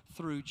come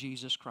through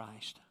Jesus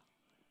Christ.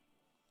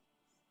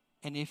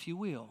 And if you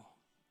will,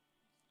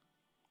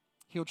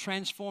 He'll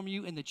transform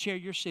you in the chair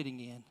you're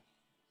sitting in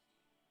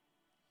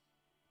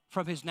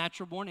from His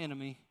natural-born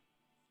enemy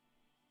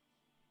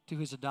to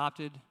His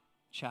adopted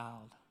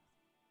child.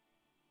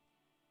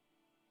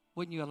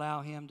 Wouldn't you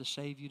allow Him to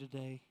save you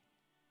today?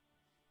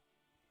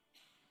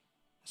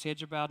 As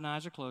heads are bowed and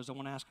eyes are closed, I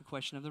want to ask a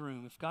question of the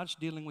room. If God's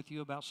dealing with you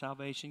about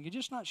salvation, you're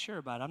just not sure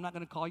about it. I'm not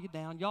going to call you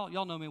down.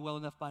 Y'all know me well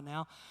enough by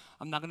now.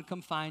 I'm not going to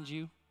come find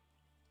you.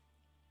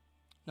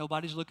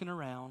 Nobody's looking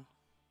around.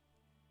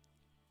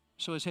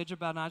 So as heads are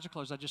bowed and eyes are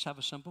closed, I just have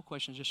a simple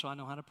question just so I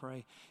know how to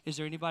pray. Is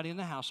there anybody in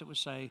the house that would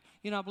say,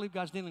 I believe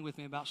God's dealing with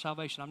me about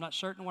salvation. I'm not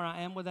certain where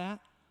I am with that.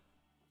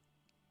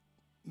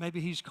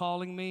 Maybe He's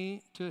calling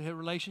me to a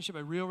relationship,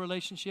 a real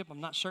relationship. I'm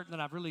not certain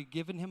that I've really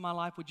given Him my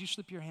life. Would you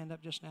slip your hand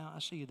up just now? I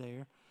see you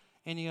there.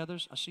 Any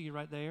others? I see you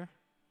right there.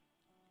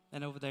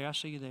 And over there, I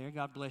see you there.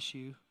 God bless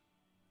you.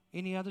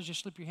 Any others?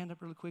 Just slip your hand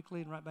up really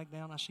quickly and right back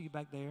down. I see you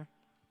back there.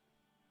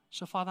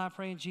 So, Father, I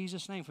pray in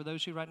Jesus' name for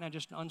those who right now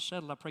just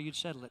unsettled, I pray you'd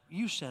settle it.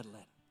 You settle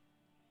it.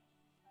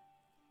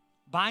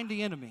 Bind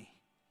the enemy.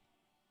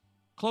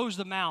 Close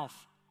the mouth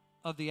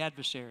of the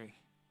adversary.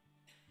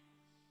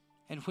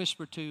 And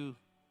whisper to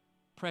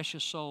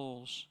precious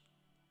souls,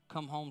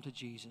 come home to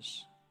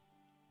Jesus.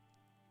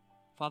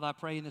 Father, I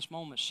pray in this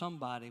moment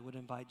somebody would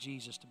invite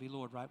Jesus to be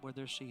Lord right where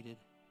they're seated.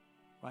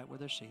 Right where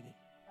they're seated.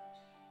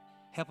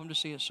 Help them to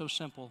see it so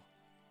simple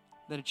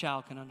that a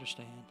child can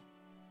understand.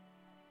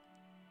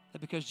 That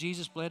because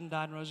Jesus bled and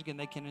died and rose again,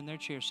 they can in their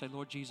chair say,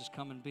 Lord Jesus,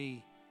 come and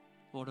be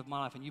Lord of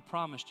my life. And you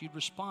promised you'd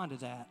respond to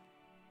that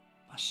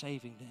by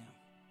saving them,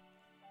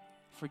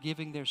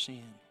 forgiving their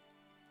sin,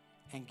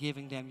 and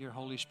giving them your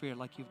Holy Spirit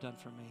like you've done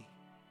for me.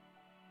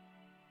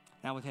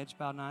 Now with heads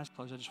bowed and eyes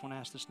closed, I just want to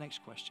ask this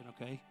next question,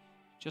 okay?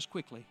 Just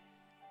quickly.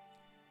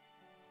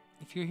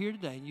 If you're here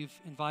today and you've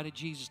invited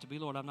Jesus to be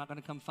Lord, I'm not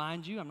going to come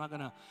find you. I'm not going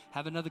to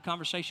have another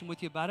conversation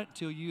with you about it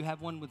until you have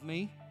one with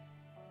me.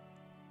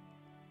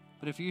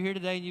 But if you're here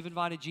today and you've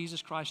invited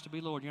Jesus Christ to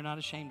be Lord, you're not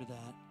ashamed of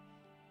that,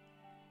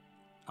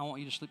 I want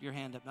you to slip your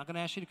hand up. I'm not going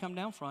to ask you to come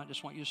down front.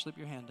 Just want you to slip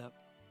your hand up.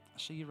 I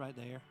see you right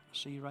there. I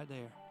see you right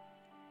there.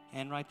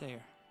 And right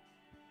there.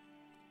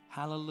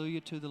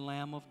 Hallelujah to the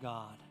Lamb of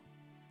God.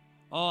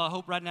 Oh, I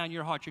hope right now in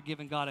your heart you're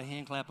giving God a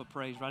hand clap of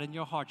praise. Right in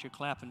your heart you're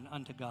clapping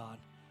unto God.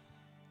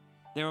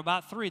 There were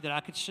about 3 that I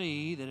could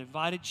see that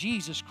invited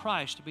Jesus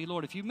Christ to be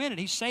Lord. If you meant it,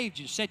 He saved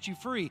you, set you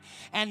free.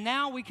 And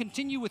now we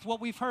continue with what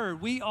we've heard.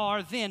 We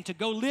are then to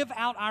go live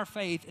out our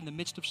faith in the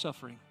midst of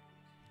suffering.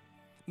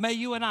 May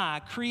you and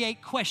I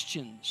create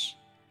questions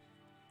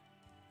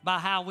by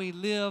how we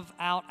live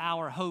out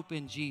our hope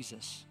in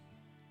Jesus.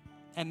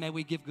 And may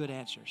we give good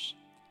answers.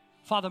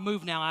 Father,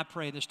 move now, I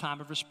pray, this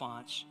time of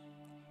response.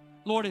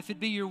 Lord, if it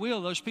be your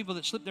will, those people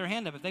that slipped their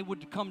hand up, if they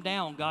would come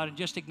down, God, and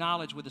just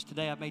acknowledge with us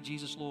today, I've made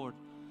Jesus Lord.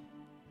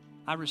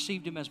 I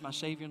received Him as my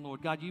Savior and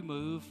Lord. God, you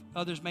move.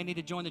 Others may need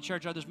to join the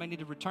church. Others may need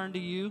to return to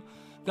you.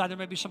 God, there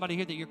may be somebody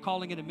here that you're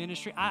calling into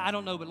ministry. I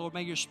don't know, but Lord,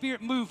 may your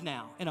Spirit move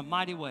now in a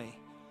mighty way.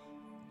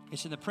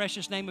 It's in the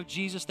precious name of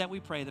Jesus that we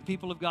pray. The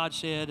people of God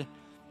said,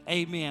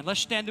 amen.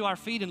 Let's stand to our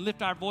feet and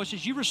lift our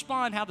voices. You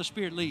respond how the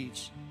Spirit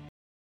leads.